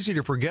it's easy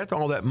to forget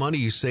all that money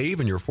you save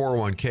in your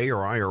 401k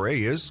or IRA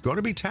is going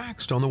to be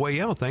taxed on the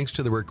way out thanks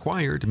to the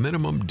required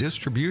minimum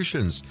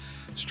distributions.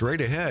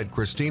 Straight ahead,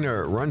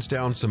 Christina runs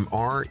down some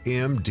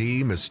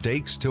RMD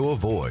mistakes to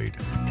avoid.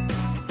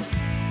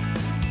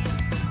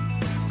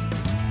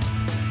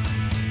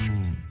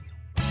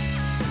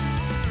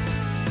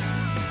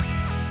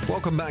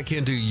 Welcome back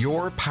into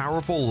Your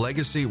Powerful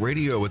Legacy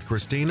Radio with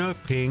Christina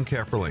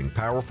Ping-Kepperling.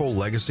 Powerful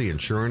Legacy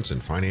Insurance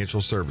and Financial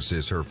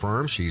Services, her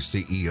firm. She's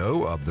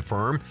CEO of the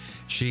firm.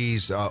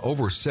 She's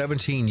over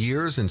 17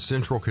 years in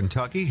Central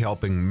Kentucky,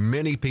 helping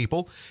many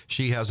people.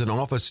 She has an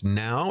office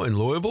now in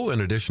Louisville, in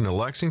addition to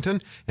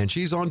Lexington, and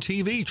she's on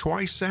TV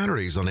twice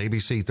Saturdays on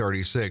ABC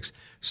 36,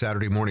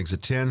 Saturday mornings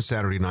at 10,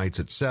 Saturday nights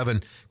at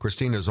 7.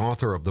 Christina's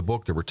author of the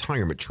book, The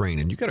Retirement Train,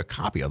 and you get a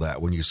copy of that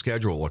when you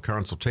schedule a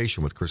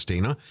consultation with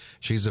Christina.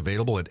 She's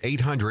available at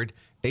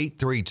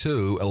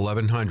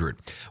 800-832-1100.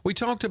 We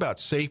talked about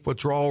safe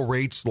withdrawal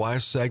rates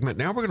last segment.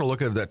 Now we're going to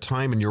look at that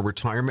time in your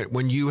retirement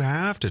when you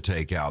have to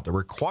take out the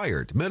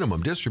required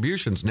minimum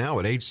distributions now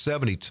at age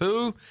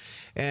 72.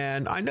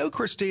 And I know,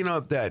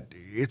 Christina, that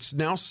it's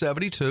now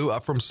 72,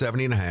 up from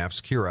 70 and a half.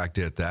 Secure Act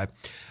did that.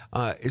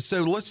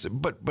 So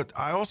but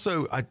I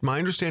also, my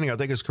understanding, I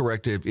think is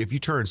correct. If you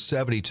turn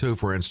 72,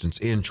 for instance,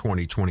 in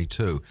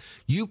 2022,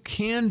 you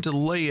can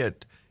delay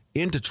it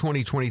into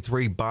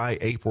 2023 by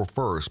April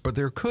 1st, but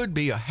there could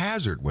be a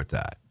hazard with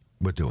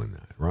doing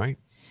that, right?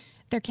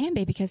 There can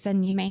be, because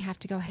then you may have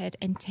to go ahead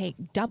and take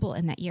double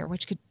in that year,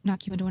 which could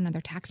knock you into another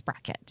tax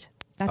bracket.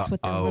 That's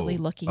what they're really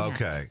looking at.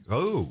 Okay.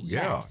 Oh,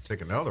 yeah. Yes.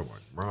 Take another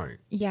one. Right.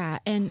 Yeah.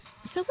 And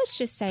so let's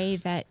just say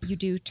that you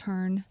do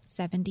turn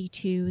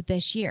 72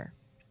 this year.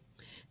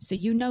 So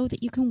you know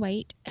that you can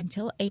wait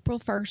until April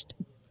 1st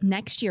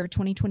next year,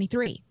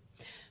 2023.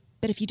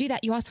 But if you do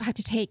that, you also have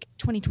to take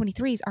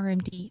 2023's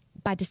RMD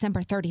by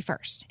December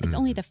 31st. It's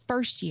only the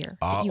first year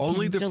that you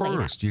only can the delay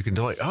first that. You can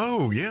delay.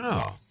 Oh,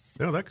 yeah. Yes.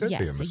 Yeah, that could be a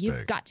mistake. So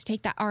you've got to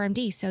take that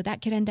RMD. So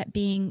that could end up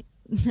being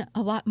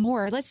a lot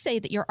more. Let's say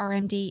that your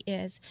RMD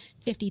is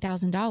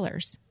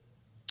 $50,000.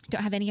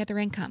 Don't have any other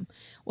income.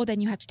 Well,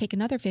 then you have to take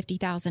another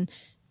 $50,000.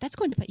 That's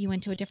going to put you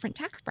into a different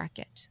tax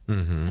bracket.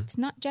 Mm-hmm. That's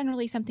not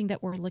generally something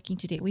that we're looking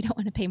to do. We don't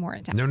want to pay more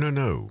in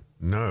taxes.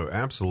 No,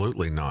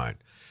 absolutely not.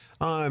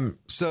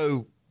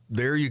 So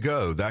there you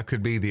go. That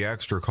could be the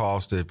extra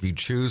cost if you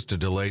choose to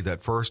delay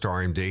that first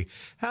RMD.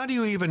 How do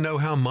you even know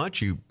how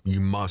much you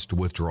must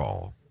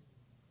withdraw?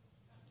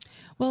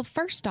 Well,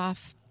 first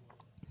off,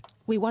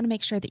 we want to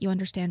make sure that you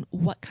understand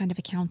what kind of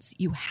accounts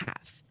you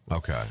have.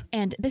 Okay.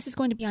 And this is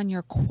going to be on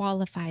your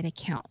qualified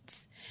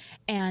accounts.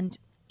 And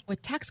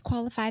with tax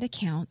qualified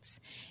accounts,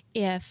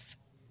 if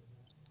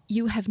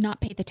you have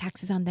not paid the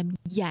taxes on them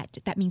yet,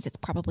 that means it's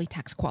probably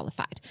tax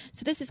qualified.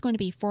 So this is going to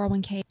be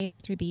 401k,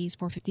 3Bs,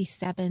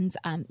 457s,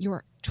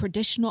 your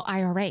traditional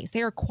IRAs.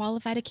 They are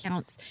qualified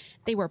accounts.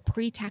 They were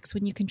pre-tax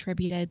when you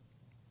contributed.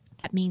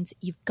 That means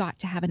you've got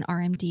to have an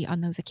RMD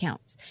on those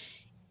accounts.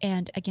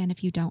 And again,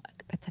 if you don't,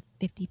 that's a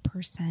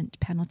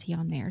 50% penalty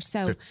on there.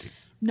 So 50.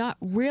 Not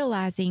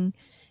realizing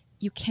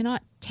you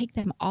cannot take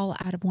them all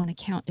out of one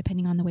account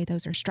depending on the way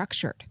those are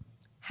structured.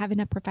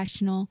 Having a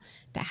professional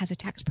that has a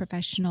tax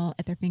professional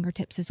at their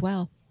fingertips as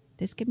well,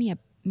 this could be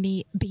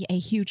a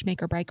huge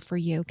make or break for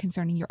you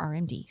concerning your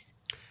RMDs.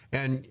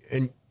 And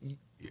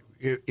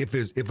if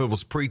it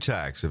was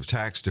pre-tax, if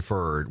tax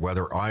deferred,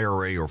 whether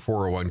IRA or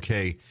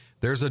 401k,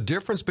 there's a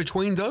difference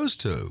between those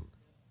two.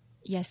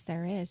 Yes,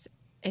 there is.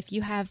 If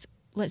you have,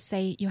 let's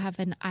say you have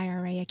an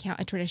IRA account,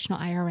 a traditional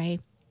IRA,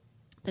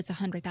 that's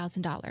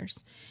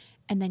 $100,000.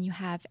 And then you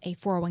have a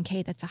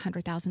 401k that's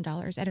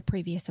 $100,000 at a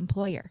previous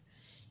employer.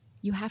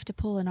 You have to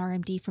pull an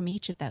RMD from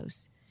each of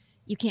those.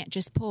 You can't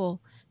just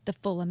pull the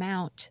full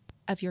amount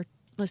of your,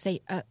 let's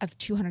say, of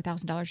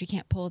 $200,000. You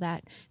can't pull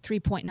that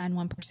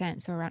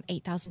 3.91%, so around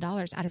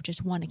 $8,000 out of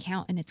just one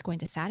account, and it's going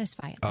to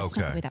satisfy it. That's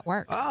not the way that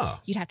works.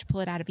 You'd have to pull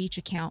it out of each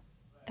account,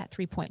 that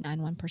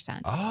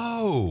 3.91%.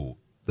 Oh,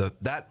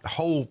 that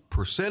whole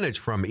percentage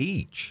from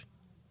each.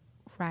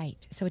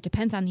 Right. So it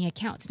depends on the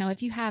accounts. Now,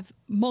 if you have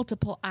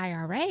multiple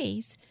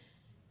IRAs,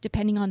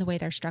 depending on the way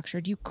they're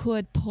structured, you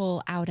could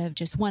pull out of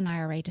just one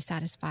IRA to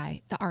satisfy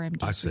the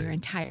RMD for your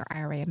entire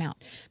IRA amount.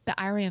 But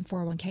IRA and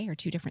 401k are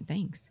two different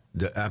things.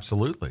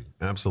 Absolutely.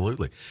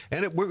 Absolutely.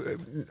 And we're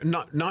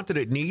not that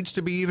it needs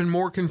to be even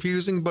more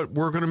confusing, but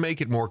we're going to make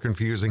it more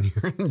confusing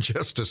here in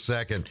just a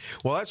second.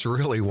 Well, that's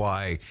really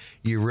why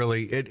you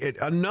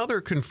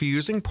another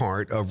confusing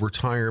part of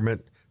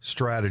retirement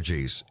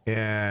strategies.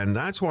 And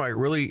that's why it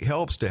really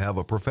helps to have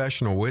a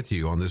professional with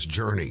you on this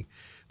journey,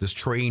 this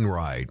train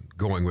ride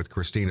going with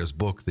Christina's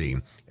book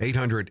theme.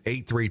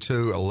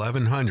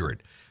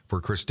 800-832-1100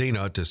 for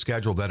Christina to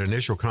schedule that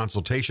initial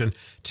consultation.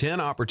 10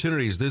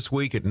 opportunities this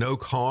week at no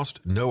cost,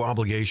 no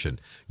obligation.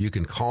 You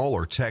can call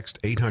or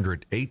text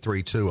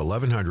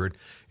 800-832-1100.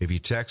 If you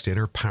text,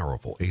 enter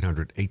POWERFUL,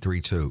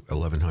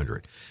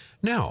 800-832-1100.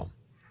 Now,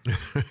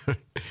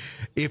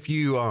 if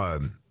you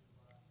have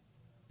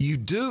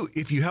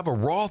a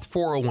Roth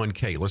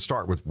 401k, let's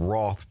start with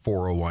Roth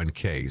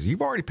 401ks.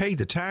 You've already paid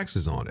the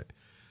taxes on it.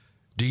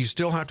 Do you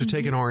still have to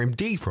take an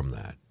RMD from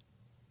that?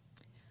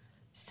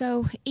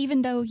 So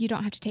even though you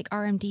don't have to take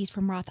RMDs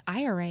from Roth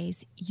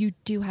IRAs, you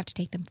do have to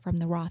take them from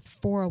the Roth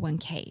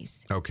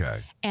 401ks. Okay.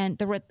 And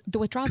the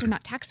withdrawals are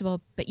not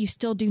taxable, but you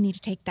still do need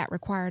to take that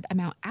required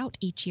amount out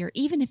each year,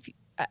 even if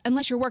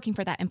unless you're working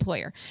for that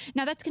employer.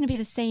 Now, that's going to be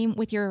the same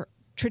with your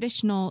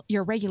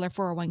regular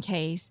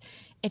 401ks.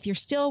 If you're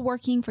still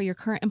working for your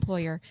current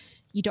employer,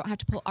 you don't have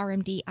to pull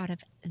RMD out of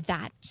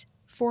that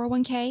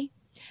 401k,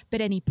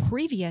 but any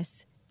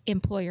previous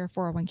employer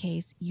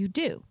 401ks, you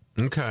do.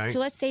 Okay. So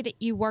let's say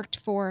that you worked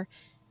for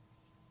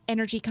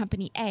Energy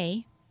Company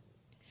A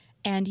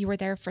and you were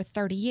there for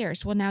 30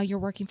 years. Well, now you're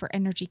working for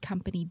Energy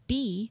Company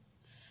B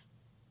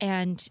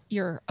and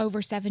you're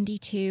over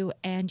 72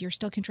 and you're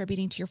still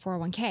contributing to your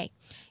 401k.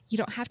 You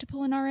don't have to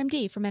pull an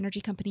RMD from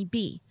Energy Company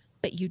B,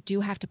 but you do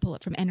have to pull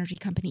it from Energy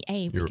Company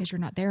A because you're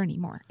not there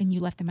anymore and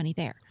you left the money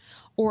there,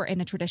 or in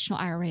a traditional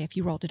IRA if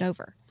you rolled it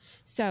over.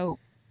 So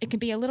it can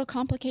be a little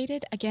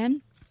complicated.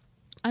 Again,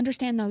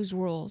 understand those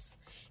rules.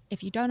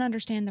 If you don't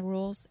understand the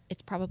rules,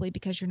 it's probably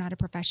because you're not a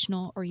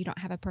professional or you don't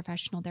have a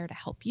professional there to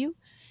help you.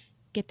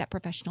 Get that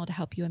professional to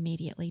help you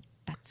immediately.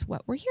 That's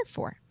what we're here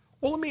for.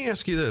 Well, let me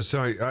ask you this.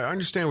 I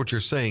understand what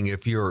you're saying.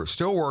 If you're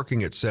still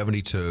working at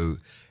 72,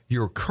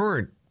 your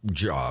current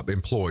job,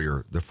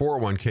 employer, the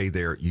 401k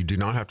there, you do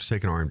not have to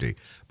take an RMD,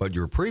 but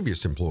your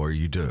previous employer,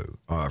 you do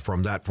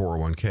from that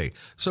 401k.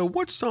 So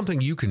what's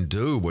something you can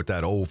do with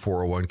that old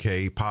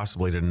 401k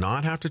possibly to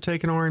not have to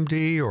take an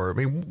RMD? Or, I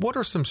mean, what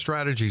are some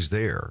strategies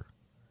there?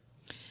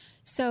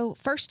 So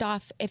first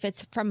off, if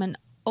it's from an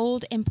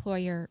old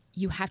employer,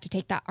 you have to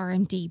take that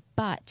RMD,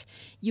 but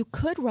you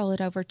could roll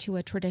it over to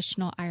a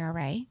traditional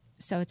IRA.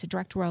 So it's a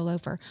direct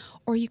rollover,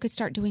 or you could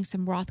start doing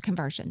some Roth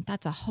conversion.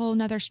 That's a whole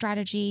nother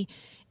strategy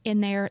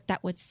in there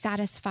that would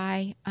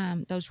satisfy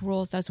those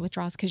rules, those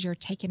withdrawals, because you're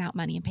taking out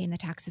money and paying the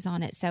taxes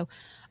on it. So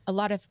a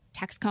lot of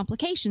tax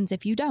complications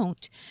if you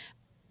don't.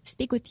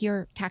 Speak with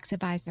your tax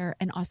advisor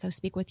and also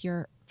speak with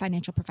your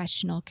financial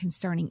professional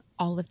concerning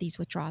all of these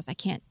withdrawals. I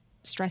can't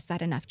stress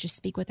that enough. Just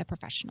speak with a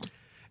professional.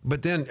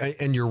 But then,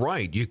 and you're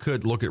right, you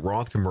could look at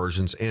Roth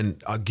conversions,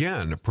 and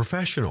again, a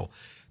professional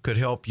could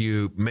help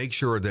you make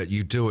sure that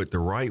you do it the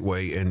right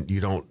way and you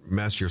don't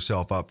mess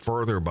yourself up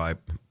further by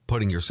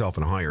putting yourself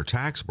in a higher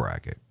tax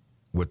bracket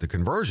with the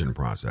conversion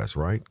process,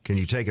 right? Can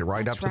you take it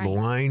right up to the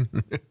line?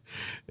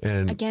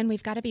 And again,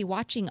 we've got to be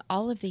watching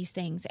all of these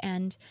things.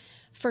 And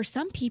for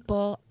some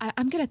people,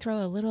 I'm going to throw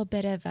a little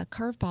bit of a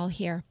curveball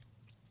here.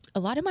 A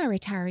lot of my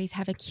retirees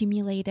have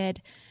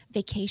accumulated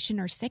vacation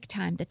or sick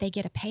time that they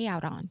get a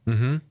payout on.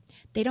 Mm-hmm.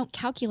 They don't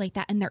calculate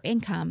that in their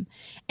income.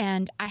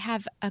 And I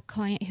have a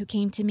client who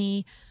came to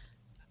me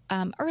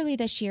early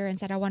this year and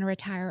said, I want to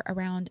retire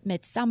around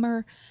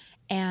midsummer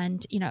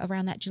and,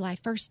 around that July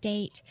 1st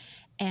date.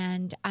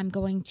 And I'm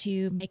going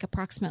to make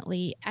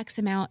approximately X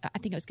amount. I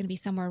think it was going to be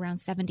somewhere around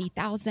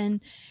 70,000.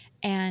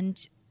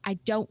 And I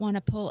don't want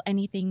to pull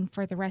anything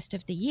for the rest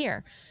of the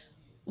year.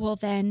 Well,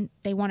 then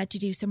they wanted to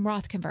do some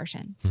Roth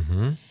conversion.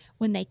 Mm-hmm.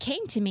 When they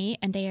came to me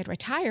and they had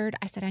retired,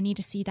 I said, I need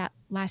to see that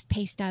last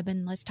pay stub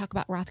and let's talk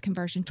about Roth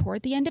conversion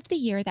toward the end of the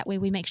year. That way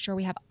we make sure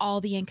we have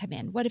all the income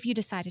in. What if you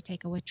decide to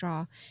take a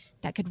withdrawal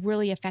that could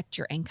really affect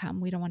your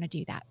income? We don't want to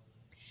do that.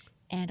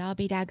 And I'll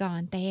be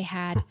daggone, they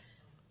had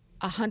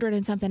 100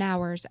 and something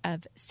hours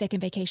of sick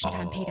and vacation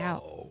time paid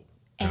out.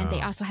 And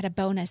they also had a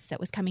bonus that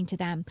was coming to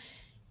them.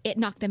 It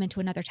knocked them into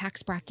another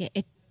tax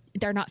bracket.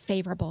 they're not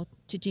favorable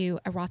to do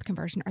a Roth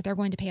conversion, or they're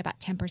going to pay about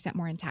 10%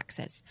 more in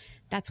taxes.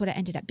 That's what it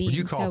ended up being. Well,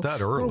 you caught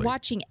that early. We're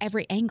watching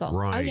every angle.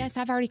 Right. Oh, yes,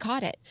 I've already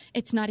caught it.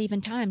 It's not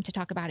even time to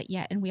talk about it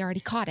yet, and we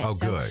already caught it. Oh,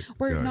 so good.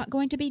 We're not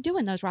going to be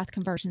doing those Roth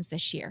conversions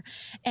this year.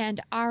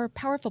 And our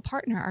powerful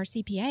partner, our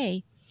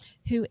CPA,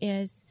 who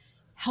is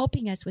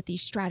helping us with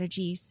these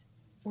strategies,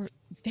 we're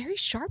very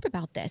sharp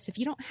about this. If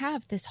you don't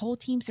have this whole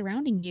team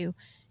surrounding you,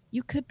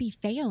 you could be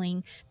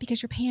failing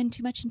because you're paying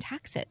too much in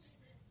taxes.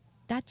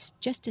 That's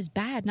just as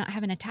bad not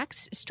having a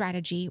tax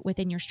strategy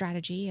within your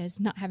strategy as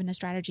not having a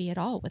strategy at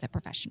all with a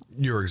professional.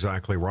 You're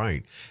exactly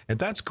right. And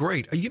that's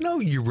great. You know,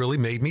 you really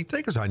made me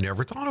think, because I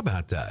never thought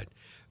about that.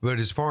 But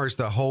as far as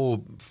the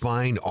whole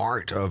fine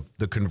art of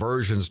the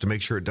conversions to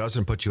make sure it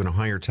doesn't put you in a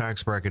higher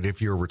tax bracket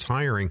if you're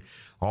retiring,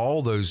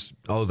 all those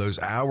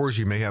hours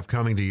you may have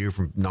coming to you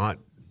from not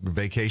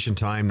vacation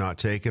time not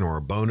taken, or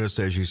a bonus,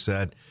 as you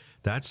said,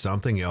 that's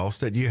something else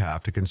that you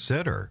have to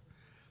consider.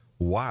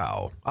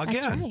 Wow. Again.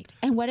 That's right.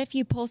 And what if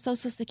you pull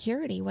Social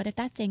Security? What if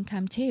that's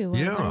income too? Or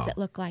Yeah. what does it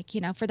look like?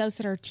 You know, for those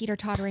that are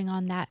teeter-tottering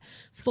on that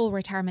full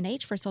retirement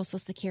age for Social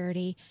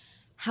Security,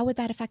 how would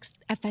that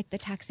affect the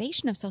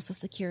taxation of Social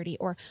Security?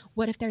 Or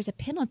what if there's a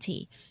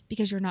penalty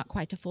because you're not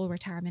quite to full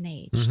retirement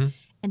age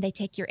and they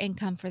take your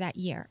income for that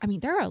year? I mean,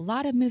 there are a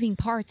lot of moving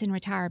parts in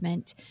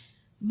retirement.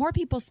 More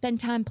people spend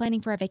time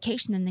planning for a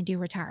vacation than they do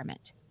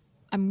retirement.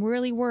 I'm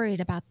really worried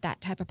about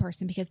that type of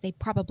person because they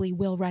probably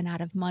will run out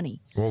of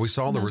money. Well, we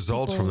saw the Most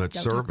results from people that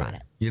don't talk about survey.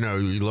 it. You know,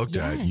 you looked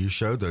at, Yes. you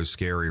showed those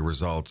scary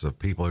results of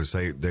people who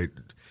say they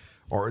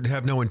or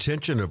have no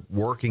intention of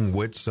working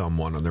with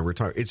someone on their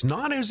retirement. It's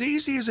not as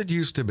easy as it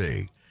used to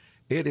be.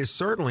 It is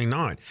certainly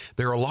not.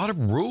 There are a lot of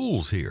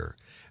rules here.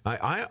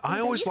 I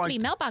always used to like be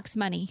mailbox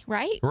money,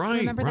 right?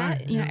 Right, Remember right,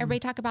 that? You know, yeah. everybody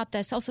talk about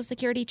the Social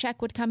Security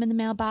check would come in the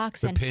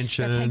mailbox, The and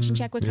pension, their pension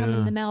check would come yeah.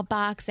 in the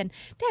mailbox, and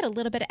they had a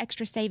little bit of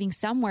extra savings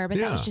somewhere, but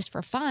that was Yeah. just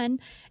for fun,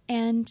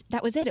 and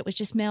that was it. It was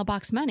just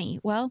mailbox money.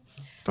 Well,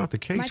 it's not the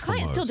case my for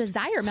clients still most.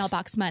 desire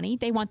mailbox money.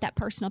 They want that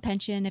personal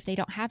pension if they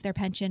don't have their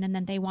pension, and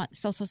then they want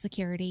Social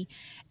Security,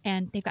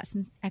 and they've got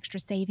some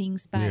extra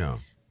savings, but. Yeah.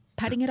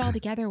 Putting it all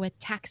together with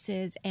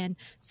taxes and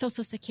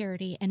Social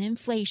Security and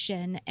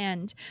inflation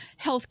and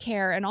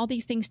healthcare and all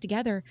these things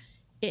together,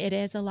 it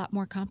is a lot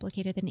more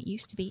complicated than it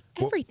used to be.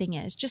 Everything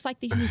is, just like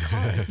these new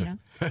cars, you know.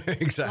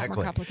 Exactly. A lot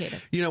more complicated.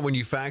 You know, when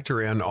you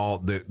factor in all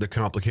the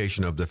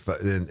complication of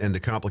and the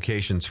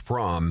complications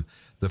from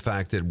the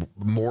fact that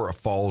more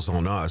falls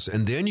on us,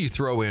 and then you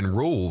throw in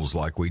rules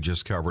like we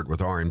just covered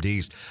with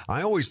RMDs.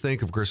 I always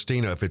think of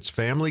Christina, if it's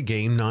family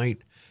game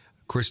night,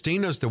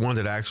 Christina's the one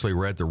that actually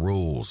read the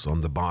rules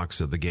on the box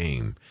of the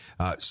game.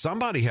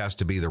 Somebody has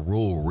to be the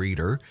rule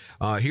reader.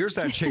 Here's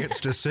that chance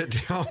to sit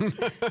down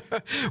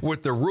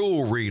with the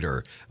rule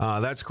reader.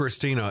 That's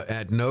Christina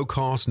at no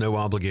cost, no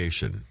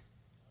obligation.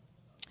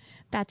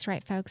 That's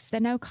right, folks.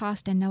 The no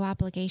cost and no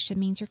obligation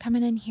means you're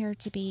coming in here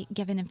to be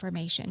given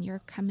information.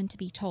 You're coming to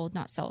be told,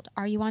 not sold.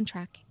 Are you on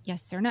track?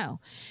 Yes or no?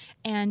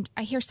 And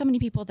I hear so many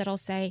people that'll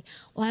say,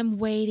 well, I'm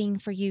waiting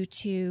for you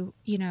to,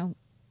 you know,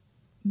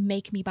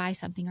 make me buy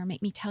something or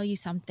make me tell you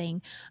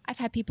something. I've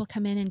had people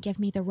come in and give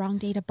me the wrong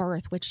date of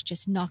birth, which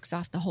just knocks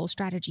off the whole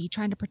strategy,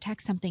 trying to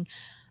protect something.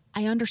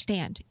 I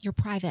understand you're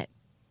private.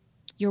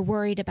 You're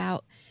worried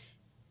about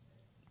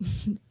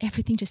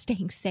everything just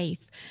staying safe.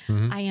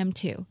 I am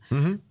too.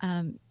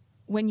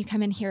 When you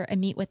come in here and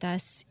meet with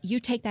us, you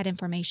take that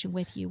information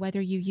with you,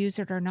 whether you use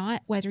it or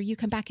not, whether you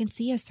come back and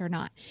see us or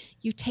not.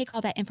 You take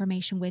all that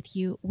information with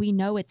you. We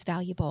know it's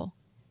valuable.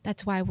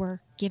 That's why we're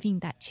giving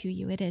that to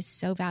you. It is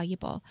so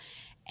valuable.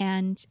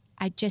 And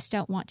I just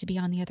don't want to be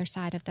on the other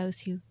side of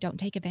those who don't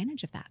take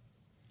advantage of that.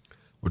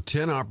 Well,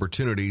 10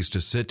 opportunities to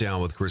sit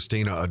down with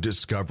Christina, a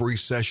discovery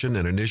session,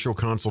 an initial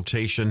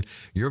consultation.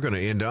 You're going to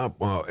end up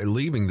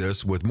leaving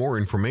this with more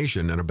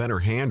information and a better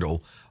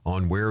handle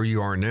on where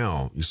you are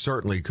now. You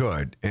certainly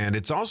could. And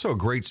it's also a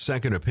great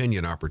second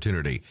opinion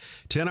opportunity.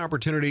 10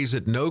 opportunities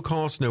at no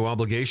cost, no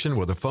obligation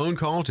with a phone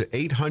call to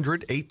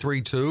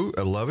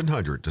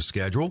 800-832-1100 to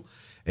schedule.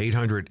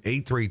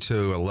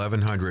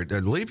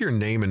 800-832-1100. Leave your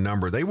name and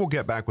number. They will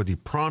get back with you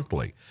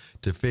promptly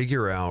to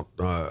figure out,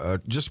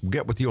 just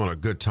get with you on a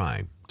good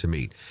time to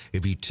meet.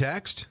 If you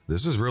text,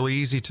 this is really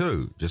easy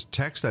too. Just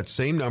text that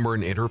same number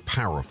and enter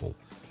POWERFUL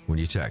when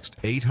you text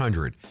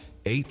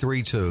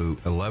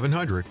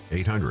 800-832-1100,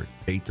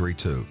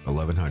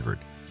 800-832-1100.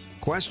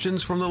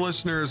 Questions from the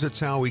listeners. It's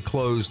how we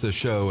close the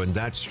show, and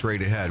that's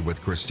straight ahead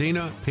with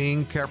Christina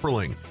Ping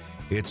Kepperling.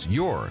 It's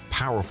your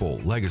Powerful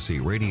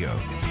Legacy Radio.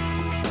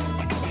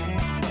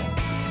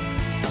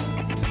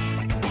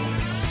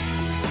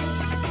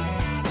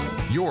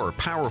 Your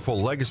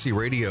Powerful Legacy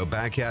Radio,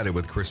 back at it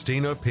with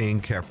Christina Ping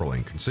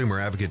Kepperling. Consumer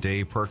advocate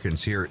Dave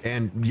Perkins here.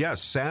 And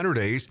yes,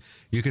 Saturdays,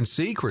 you can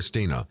see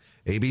Christina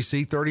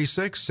ABC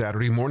 36,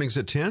 Saturday mornings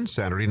at 10,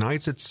 Saturday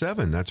nights at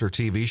 7. That's her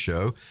TV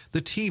show,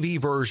 the TV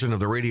version of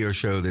the radio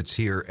show that's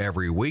here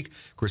every week.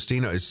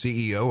 Christina is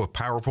CEO of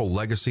Powerful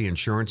Legacy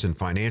Insurance and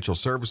Financial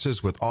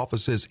Services with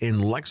offices in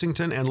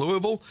Lexington and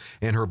Louisville,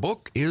 and her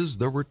book is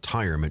The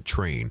Retirement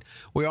Train.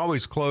 We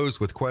always close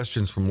with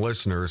questions from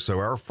listeners, so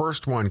our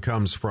first one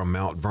comes from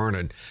Mount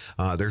Vernon.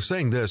 They're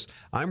saying this: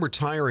 I'm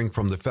retiring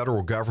from the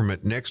federal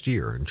government next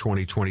year in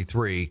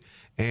 2023,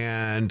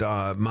 and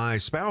my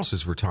spouse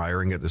is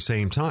retiring at the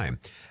same time.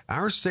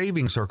 Our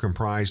savings are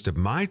comprised of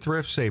my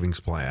thrift savings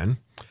plan,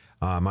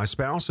 my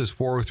spouse's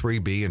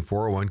 403B and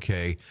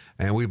 401k,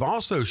 and we've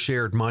also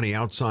shared money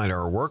outside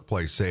our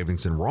workplace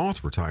savings in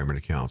Roth retirement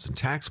accounts and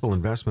taxable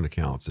investment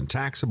accounts and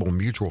taxable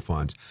mutual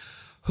funds.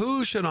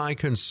 Who should I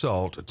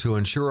consult to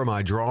ensure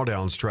my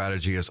drawdown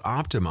strategy is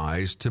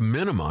optimized to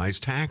minimize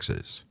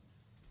taxes?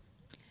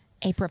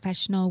 A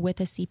professional with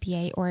a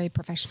CPA or a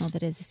professional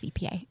that is a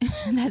CPA.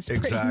 That's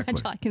pretty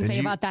much all I can say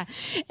about that.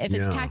 If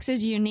it's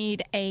taxes, you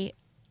need a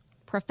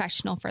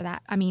professional for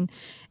that. I mean,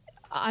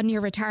 on your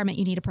retirement,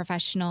 you need a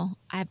professional.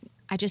 I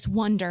just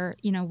wonder,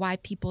 why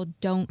people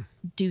don't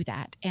do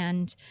that.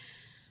 And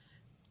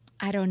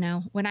I don't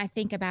know. When I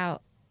think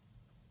about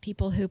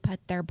people who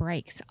put their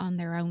brakes on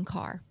their own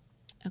car,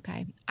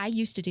 okay, I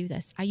used to do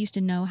this. I used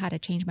to know how to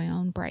change my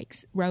own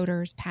brakes,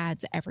 rotors,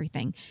 pads,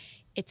 everything.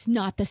 It's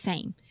not the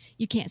same.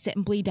 You can't sit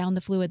and bleed down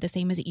the fluid the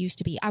same as it used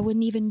to be. I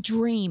wouldn't even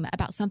dream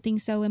about something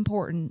so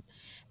important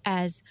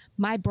as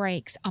my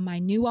brakes on my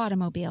new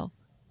automobile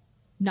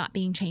not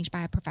being changed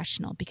by a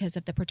professional because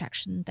of the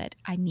protection that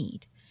I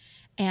need.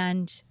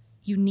 And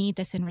you need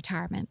this in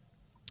retirement.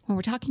 When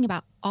we're talking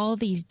about all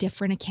these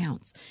different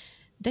accounts,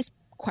 this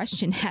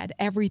question had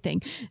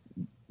everything.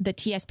 The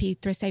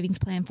TSP, Thrift Savings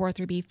Plan,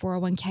 403B,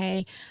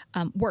 401k,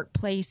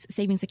 workplace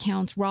savings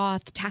accounts,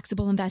 Roth,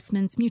 taxable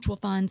investments, mutual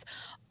funds,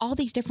 all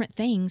these different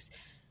things.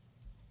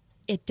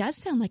 It does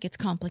sound like it's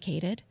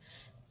complicated.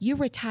 You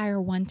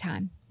retire one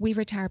time. We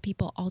retire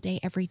people all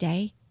day, every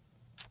day.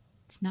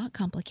 It's not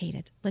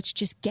complicated. Let's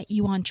just get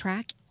you on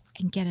track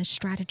and get a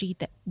strategy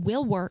that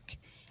will work,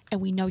 and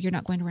we know you're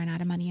not going to run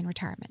out of money in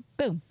retirement.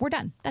 Boom, we're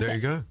done. That's there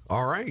you go.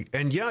 All right.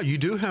 And yeah, you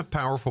do have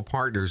powerful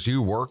partners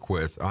you work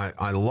with.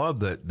 I love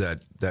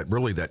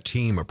that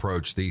team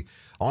approach, the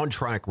On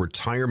Track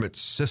Retirement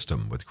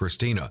System with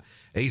Christina.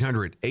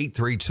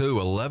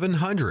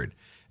 800-832-1100.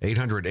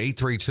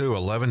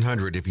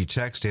 800-832-1100. If you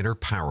text, enter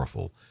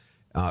powerful.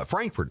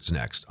 Frankfurt's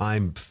next.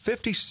 I'm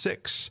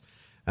 56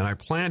 and I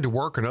plan to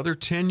work another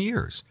 10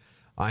 years.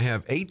 I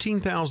have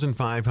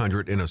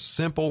 $18,500 in a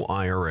simple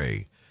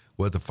IRA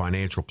with a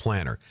financial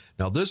planner.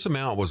 Now, this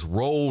amount was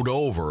rolled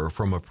over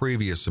from a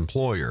previous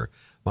employer.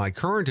 My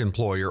current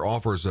employer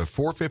offers a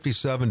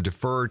 457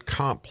 deferred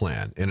comp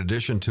plan in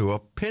addition to a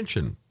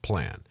pension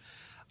plan.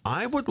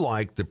 I would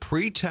like the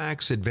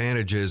pre-tax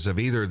advantages of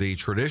either the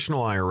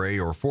traditional IRA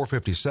or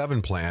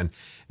 457 plan,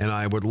 and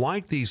I would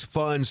like these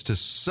funds to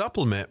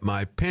supplement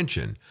my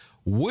pension.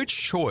 Which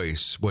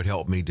choice would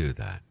help me do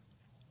that?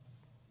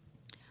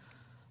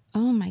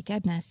 Oh, my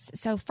goodness.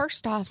 So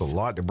first off, it's a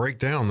lot to break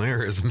down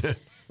there, isn't it?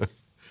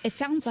 It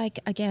sounds like,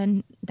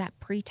 again, that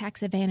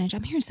pre-tax advantage.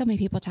 I'm hearing so many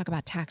people talk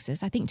about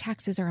taxes. I think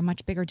taxes are a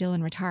much bigger deal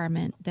in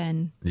retirement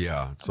than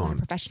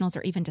professionals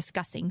are even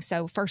discussing.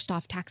 So first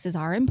off, taxes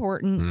are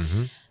important.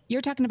 Mm-hmm. You're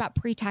talking about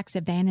pre-tax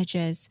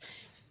advantages.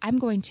 I'm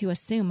going to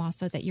assume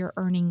also that you're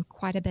earning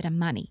quite a bit of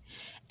money.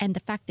 And the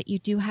fact that you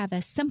do have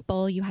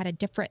you had a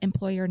different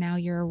employer, now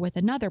you're with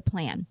another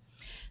plan.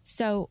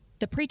 So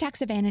the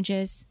pre-tax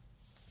advantages,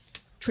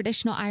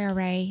 traditional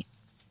IRA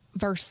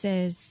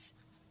versus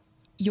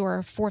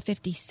your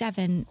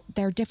 457,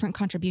 there are different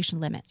contribution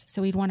limits.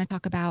 So we'd want to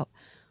talk about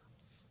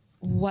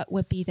what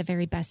would be the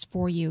very best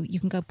for you. You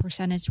can go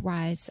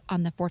percentage-wise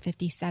on the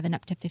 457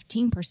 up to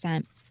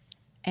 15%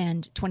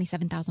 and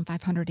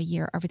 $27,500 a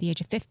year over the age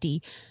of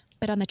 50.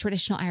 But on the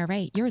traditional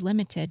IRA, you're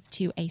limited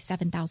to a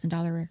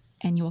 $7,000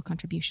 annual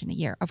contribution a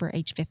year over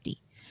age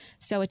 50.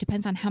 So it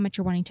depends on how much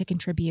you're wanting to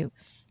contribute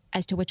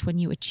as to which one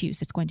you would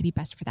choose. It's going to be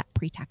best for that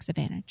pre-tax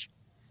advantage.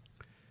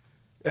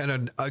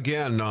 And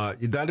again,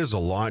 that is a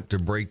lot to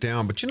break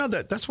down. But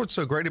that's what's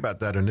so great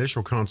about that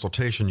initial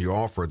consultation you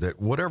offer,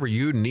 that whatever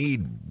you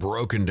need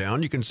broken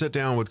down, you can sit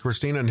down with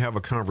Christina and have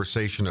a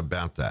conversation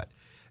about that.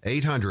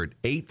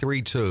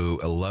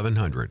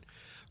 800-832-1100.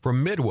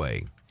 From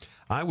Midway,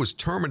 I was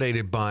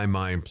terminated by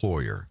my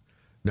employer.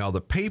 Now,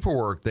 the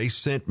paperwork they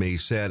sent me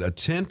said a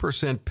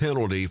 10%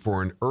 penalty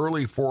for an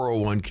early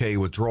 401k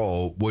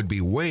withdrawal would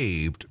be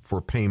waived for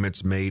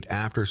payments made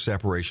after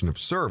separation of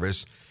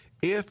service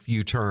if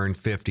you turn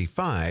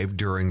 55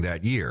 during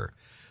that year.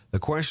 The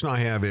question I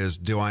have is,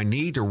 do I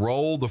need to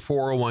roll the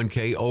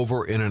 401k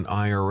over in an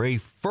IRA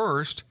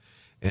first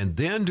and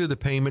then do the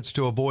payments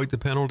to avoid the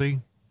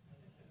penalty?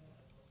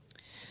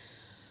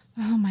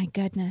 Oh, my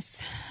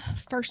goodness.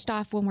 First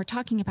off, when we're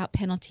talking about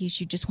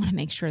penalties, you just want to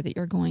make sure that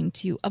you're going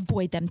to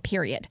avoid them,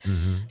 period.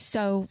 Mm-hmm.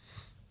 So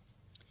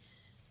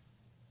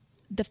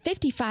the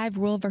 55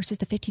 rule versus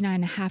the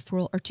 59.5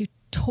 rule are two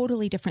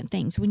totally different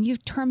things. When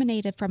you've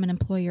terminated from an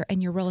employer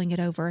and you're rolling it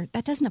over,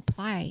 that doesn't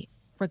apply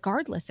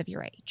regardless of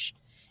your age.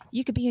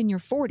 You could be in your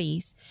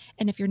 40s,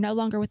 and if you're no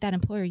longer with that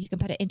employer, you can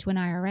put it into an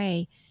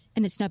IRA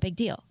and it's no big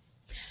deal.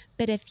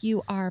 But if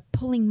you are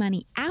pulling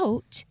money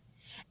out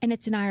and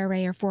it's an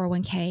IRA or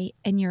 401k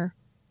and you're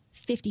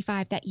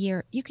 55 that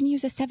year, you can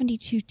use a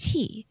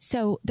 72T.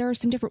 So there are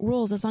some different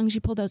rules. As long as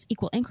you pull those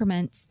equal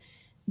increments,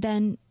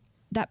 then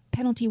that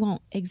penalty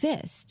won't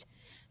exist.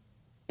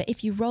 But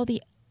if you roll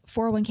the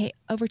 401k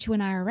over to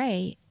an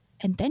IRA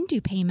and then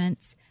do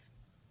payments,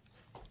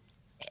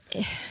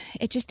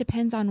 it just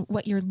depends on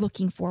what you're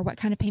looking for. What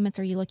kind of payments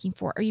are you looking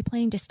for? Are you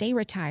planning to stay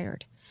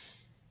retired?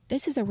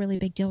 This is a really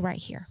big deal right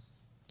here.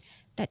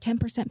 That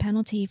 10%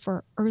 penalty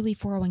for early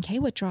 401k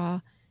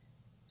withdrawal,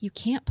 you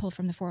can't pull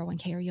from the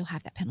 401k or you'll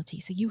have that penalty.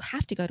 So you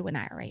have to go to an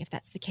IRA if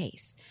that's the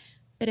case.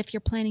 But if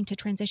you're planning to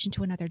transition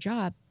to another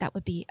job, that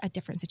would be a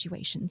different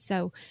situation.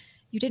 So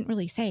you didn't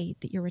really say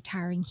that you're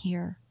retiring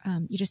here.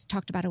 You just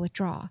talked about a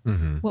withdrawal.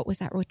 Mm-hmm. What was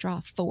that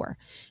withdrawal for?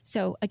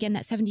 So again,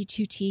 that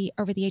 72T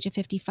over the age of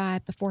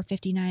 55, before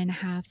 59 and a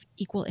half,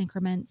 equal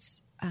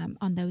increments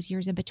on those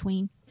years in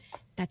between.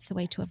 That's the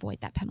way to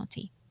avoid that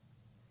penalty.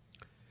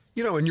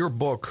 You know, in your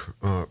book,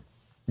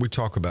 we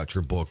talk about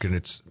your book,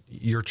 and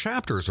your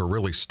chapters are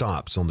really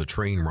stops on the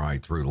train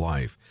ride through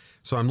life.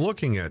 So I'm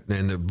looking at,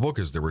 and the book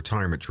is The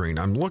Retirement Train.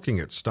 I'm looking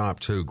at Stop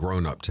 2,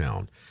 Grown Up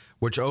Town,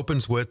 which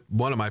opens with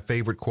one of my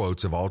favorite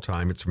quotes of all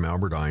time. It's from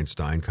Albert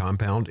Einstein.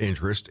 Compound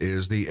interest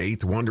is the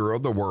eighth wonder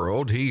of the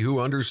world. He who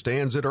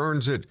understands it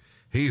earns it.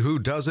 He who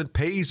does it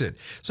pays it.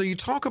 So you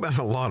talk about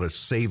a lot of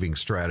saving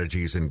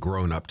strategies in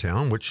Grown Up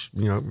Town, which,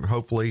 you know,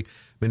 hopefully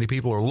many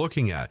people are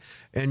looking at.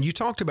 And you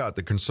talked about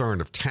the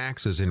concern of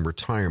taxes in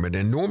retirement.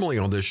 And normally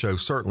on this show,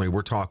 certainly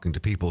we're talking to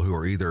people who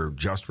are either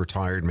just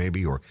retired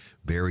maybe or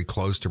very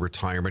close to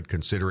retirement,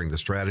 considering the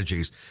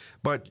strategies.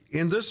 But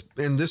in this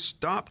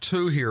Stop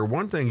 2 here,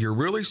 one thing, you're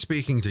really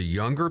speaking to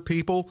younger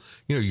people,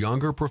 you know,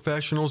 younger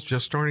professionals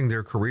just starting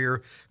their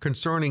career,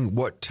 concerning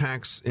what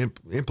tax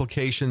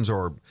implications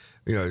or,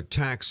 you know,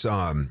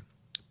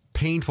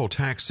 painful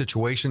tax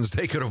situations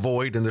they could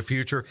avoid in the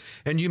future.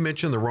 And you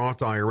mentioned the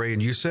Roth IRA,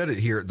 and you said it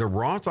here, the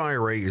Roth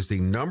IRA is the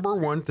number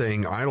one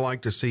thing I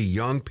like to see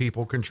young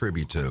people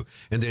contribute to.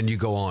 And then you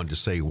go on to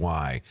say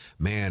why.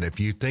 Man, if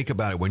you think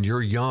about it, when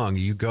you're young,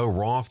 you go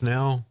Roth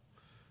now,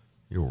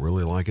 you'll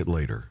really like it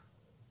later.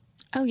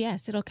 Oh,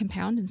 yes. It'll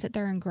compound and sit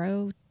there and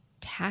grow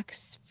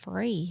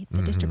tax-free.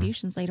 The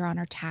distributions later on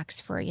are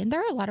tax-free. And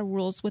there are a lot of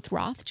rules with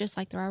Roth, just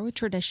like there are with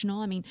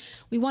traditional. I mean,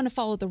 we want to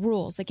follow the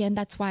rules. Again,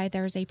 that's why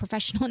there's a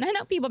professional. And I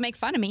know people make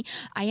fun of me.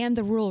 I am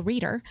the rule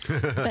reader,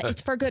 but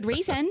it's for good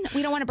reason.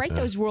 We don't want to break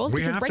those rules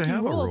because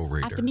breaking rules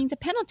often means a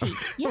penalty.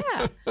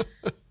 Yeah.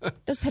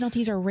 Those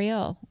penalties are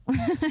real.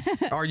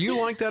 Are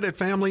you like that at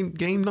family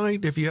game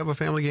night? If you have a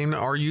family game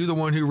night, are you the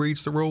one who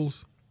reads the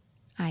rules?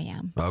 I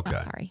am. Okay.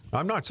 Oh, sorry.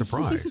 I'm not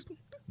surprised.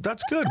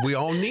 That's good. We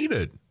all need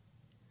it.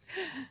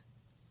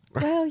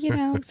 Well, you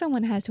know,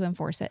 someone has to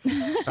enforce it.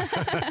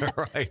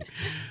 Right.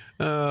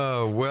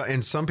 Well,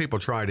 and some people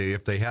try to,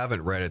 if they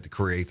haven't read it, to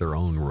create their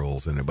own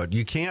rules in it. But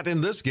you can't in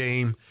this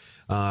game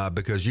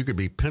because you could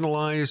be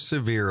penalized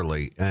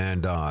severely.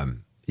 And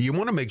you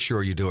want to make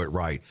sure you do it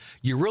right.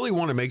 You really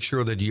want to make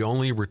sure that you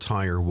only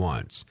retire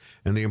once.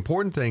 And the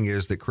important thing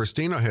is that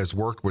Christina has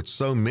worked with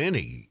so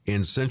many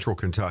in Central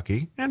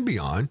Kentucky and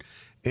beyond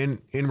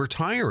in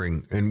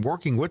retiring and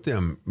working with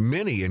them,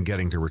 many in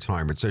getting to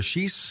retirement. So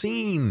she's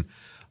seen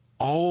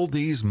all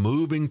these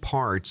moving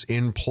parts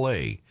in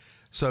play.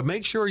 So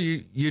make sure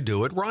you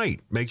do it right.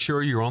 Make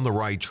sure you're on the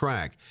right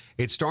track.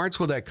 It starts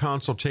with that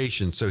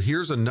consultation. So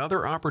here's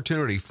another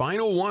opportunity,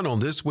 final one on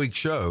this week's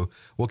show.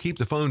 We'll keep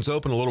the phones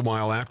open a little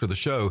while after the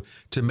show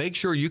to make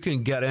sure you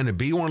can get in and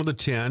be one of the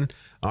 10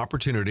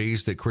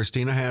 opportunities that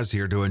Christina has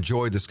here to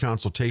enjoy this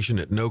consultation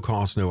at no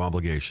cost, no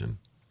obligation.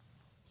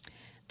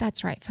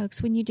 That's right,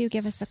 folks. When you do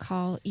give us a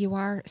call, you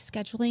are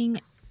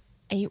scheduling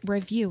a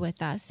review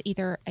with us,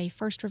 either a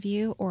first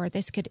review or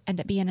this could end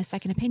up being a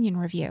second opinion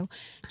review,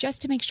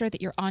 just to make sure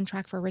that you're on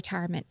track for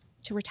retirement,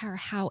 to retire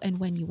how and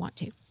when you want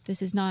to.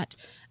 This is not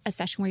a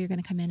session where you're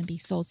going to come in and be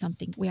sold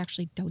something. We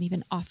actually don't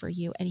even offer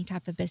you any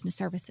type of business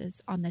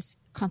services on this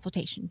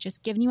consultation,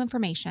 just giving you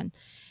information.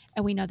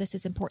 And we know this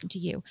is important to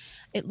you.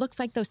 It looks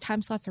like those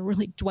time slots are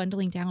really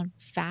dwindling down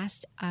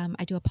fast.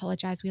 I do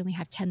apologize. We only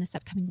have 10 this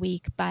upcoming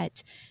week,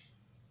 but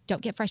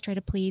don't get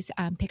frustrated, please.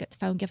 Pick up the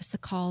phone, give us a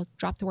call,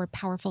 drop the word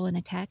powerful in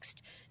a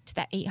text to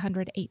that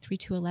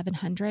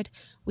 800-832-1100.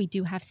 We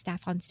do have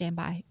staff on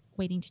standby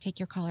waiting to take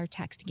your call or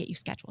text and get you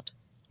scheduled.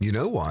 You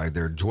know why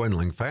they're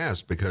dwindling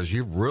fast? Because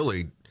you've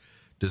really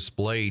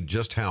displayed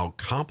just how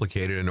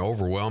complicated and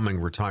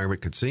overwhelming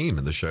retirement could seem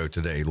in the show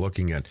today,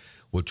 looking at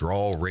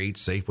withdrawal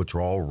rates, safe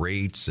withdrawal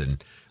rates,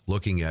 and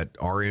looking at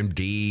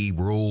RMD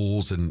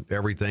rules and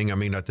everything. I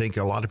mean, I think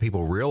a lot of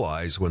people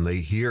realize when they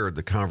hear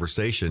the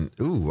conversation,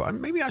 ooh,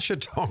 maybe I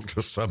should talk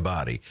to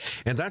somebody.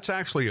 And that's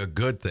actually a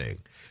good thing.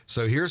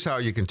 So here's how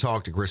you can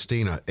talk to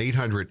Christina,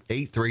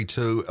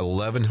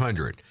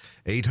 800-832-1100,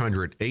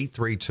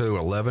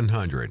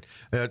 800-832-1100.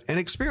 An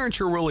experience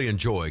you'll really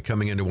enjoy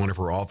coming into one of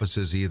her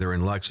offices, either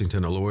in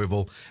Lexington or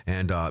Louisville,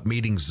 and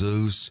meeting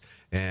Zeus,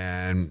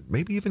 and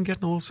maybe even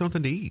getting a little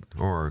something to eat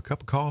or a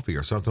cup of coffee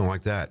or something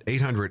like that.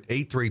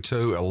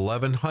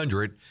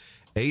 800-832-1100.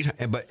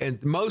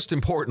 And most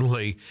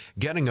importantly,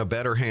 getting a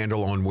better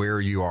handle on where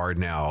you are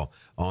now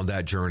on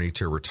that journey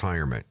to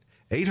retirement.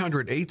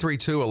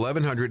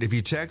 800-832-1100. If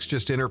you text,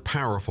 just enter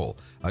POWERFUL.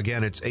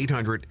 Again, it's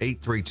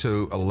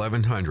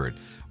 800-832-1100.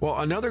 Well,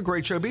 another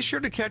great show. Be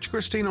sure to catch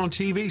Christine on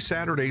TV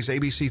Saturdays,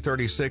 ABC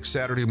 36,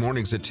 Saturday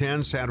mornings at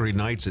 10, Saturday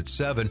nights at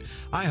 7.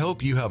 I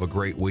hope you have a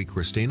great week,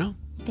 Christina.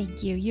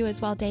 Thank you. You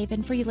as well, Dave.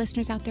 And for you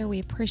listeners out there,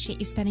 we appreciate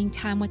you spending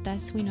time with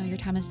us. We know your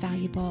time is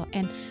valuable,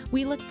 and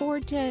we look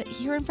forward to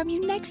hearing from you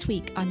next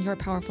week on Your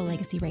Powerful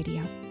Legacy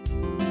Radio.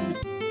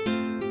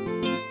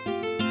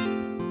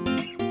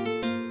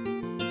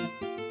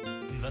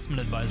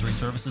 Investment advisory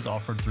services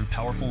offered through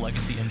Powerful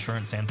Legacy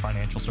Insurance and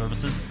Financial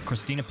Services.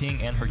 Christina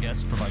Ping and her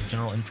guests provide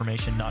general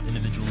information, not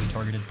individually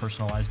targeted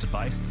personalized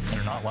advice,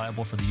 and are not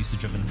liable for the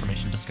usage of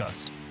information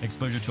discussed.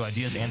 Exposure to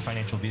ideas and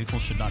financial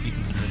vehicles should not be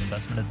considered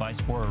investment advice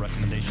or a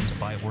recommendation to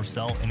buy or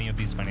sell any of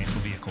these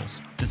financial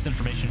vehicles. This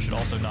information should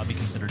also not be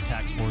considered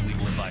tax or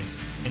legal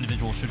advice.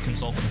 Individuals should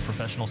consult with a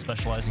professional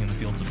specializing in the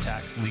fields of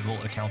tax,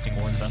 legal, accounting,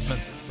 or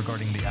investments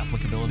regarding the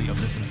applicability of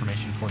this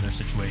information for their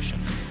situation.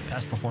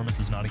 Past performance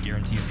is not a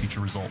guarantee of future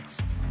results.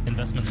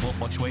 Investments will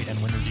fluctuate, and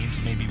when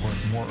redeemed may be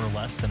worth more or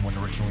less than when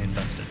originally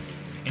invested.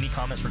 Any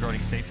comments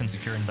regarding safe and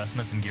secure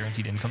investments and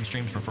guaranteed income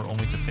streams refer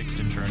only to fixed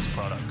insurance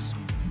products.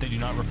 They do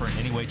not refer in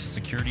any way to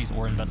securities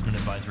or investment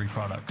advisory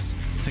products.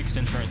 Fixed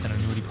insurance and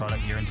annuity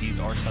product guarantees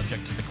are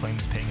subject to the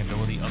claims paying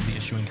ability of the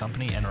issuing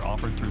company and are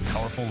offered through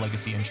Powerful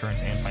Legacy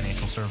Insurance and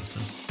Financial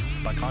Services.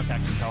 By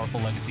contacting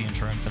Powerful Legacy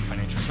Insurance and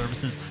Financial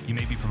Services, you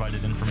may be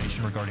provided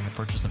information regarding the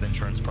purchase of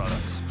insurance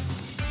products.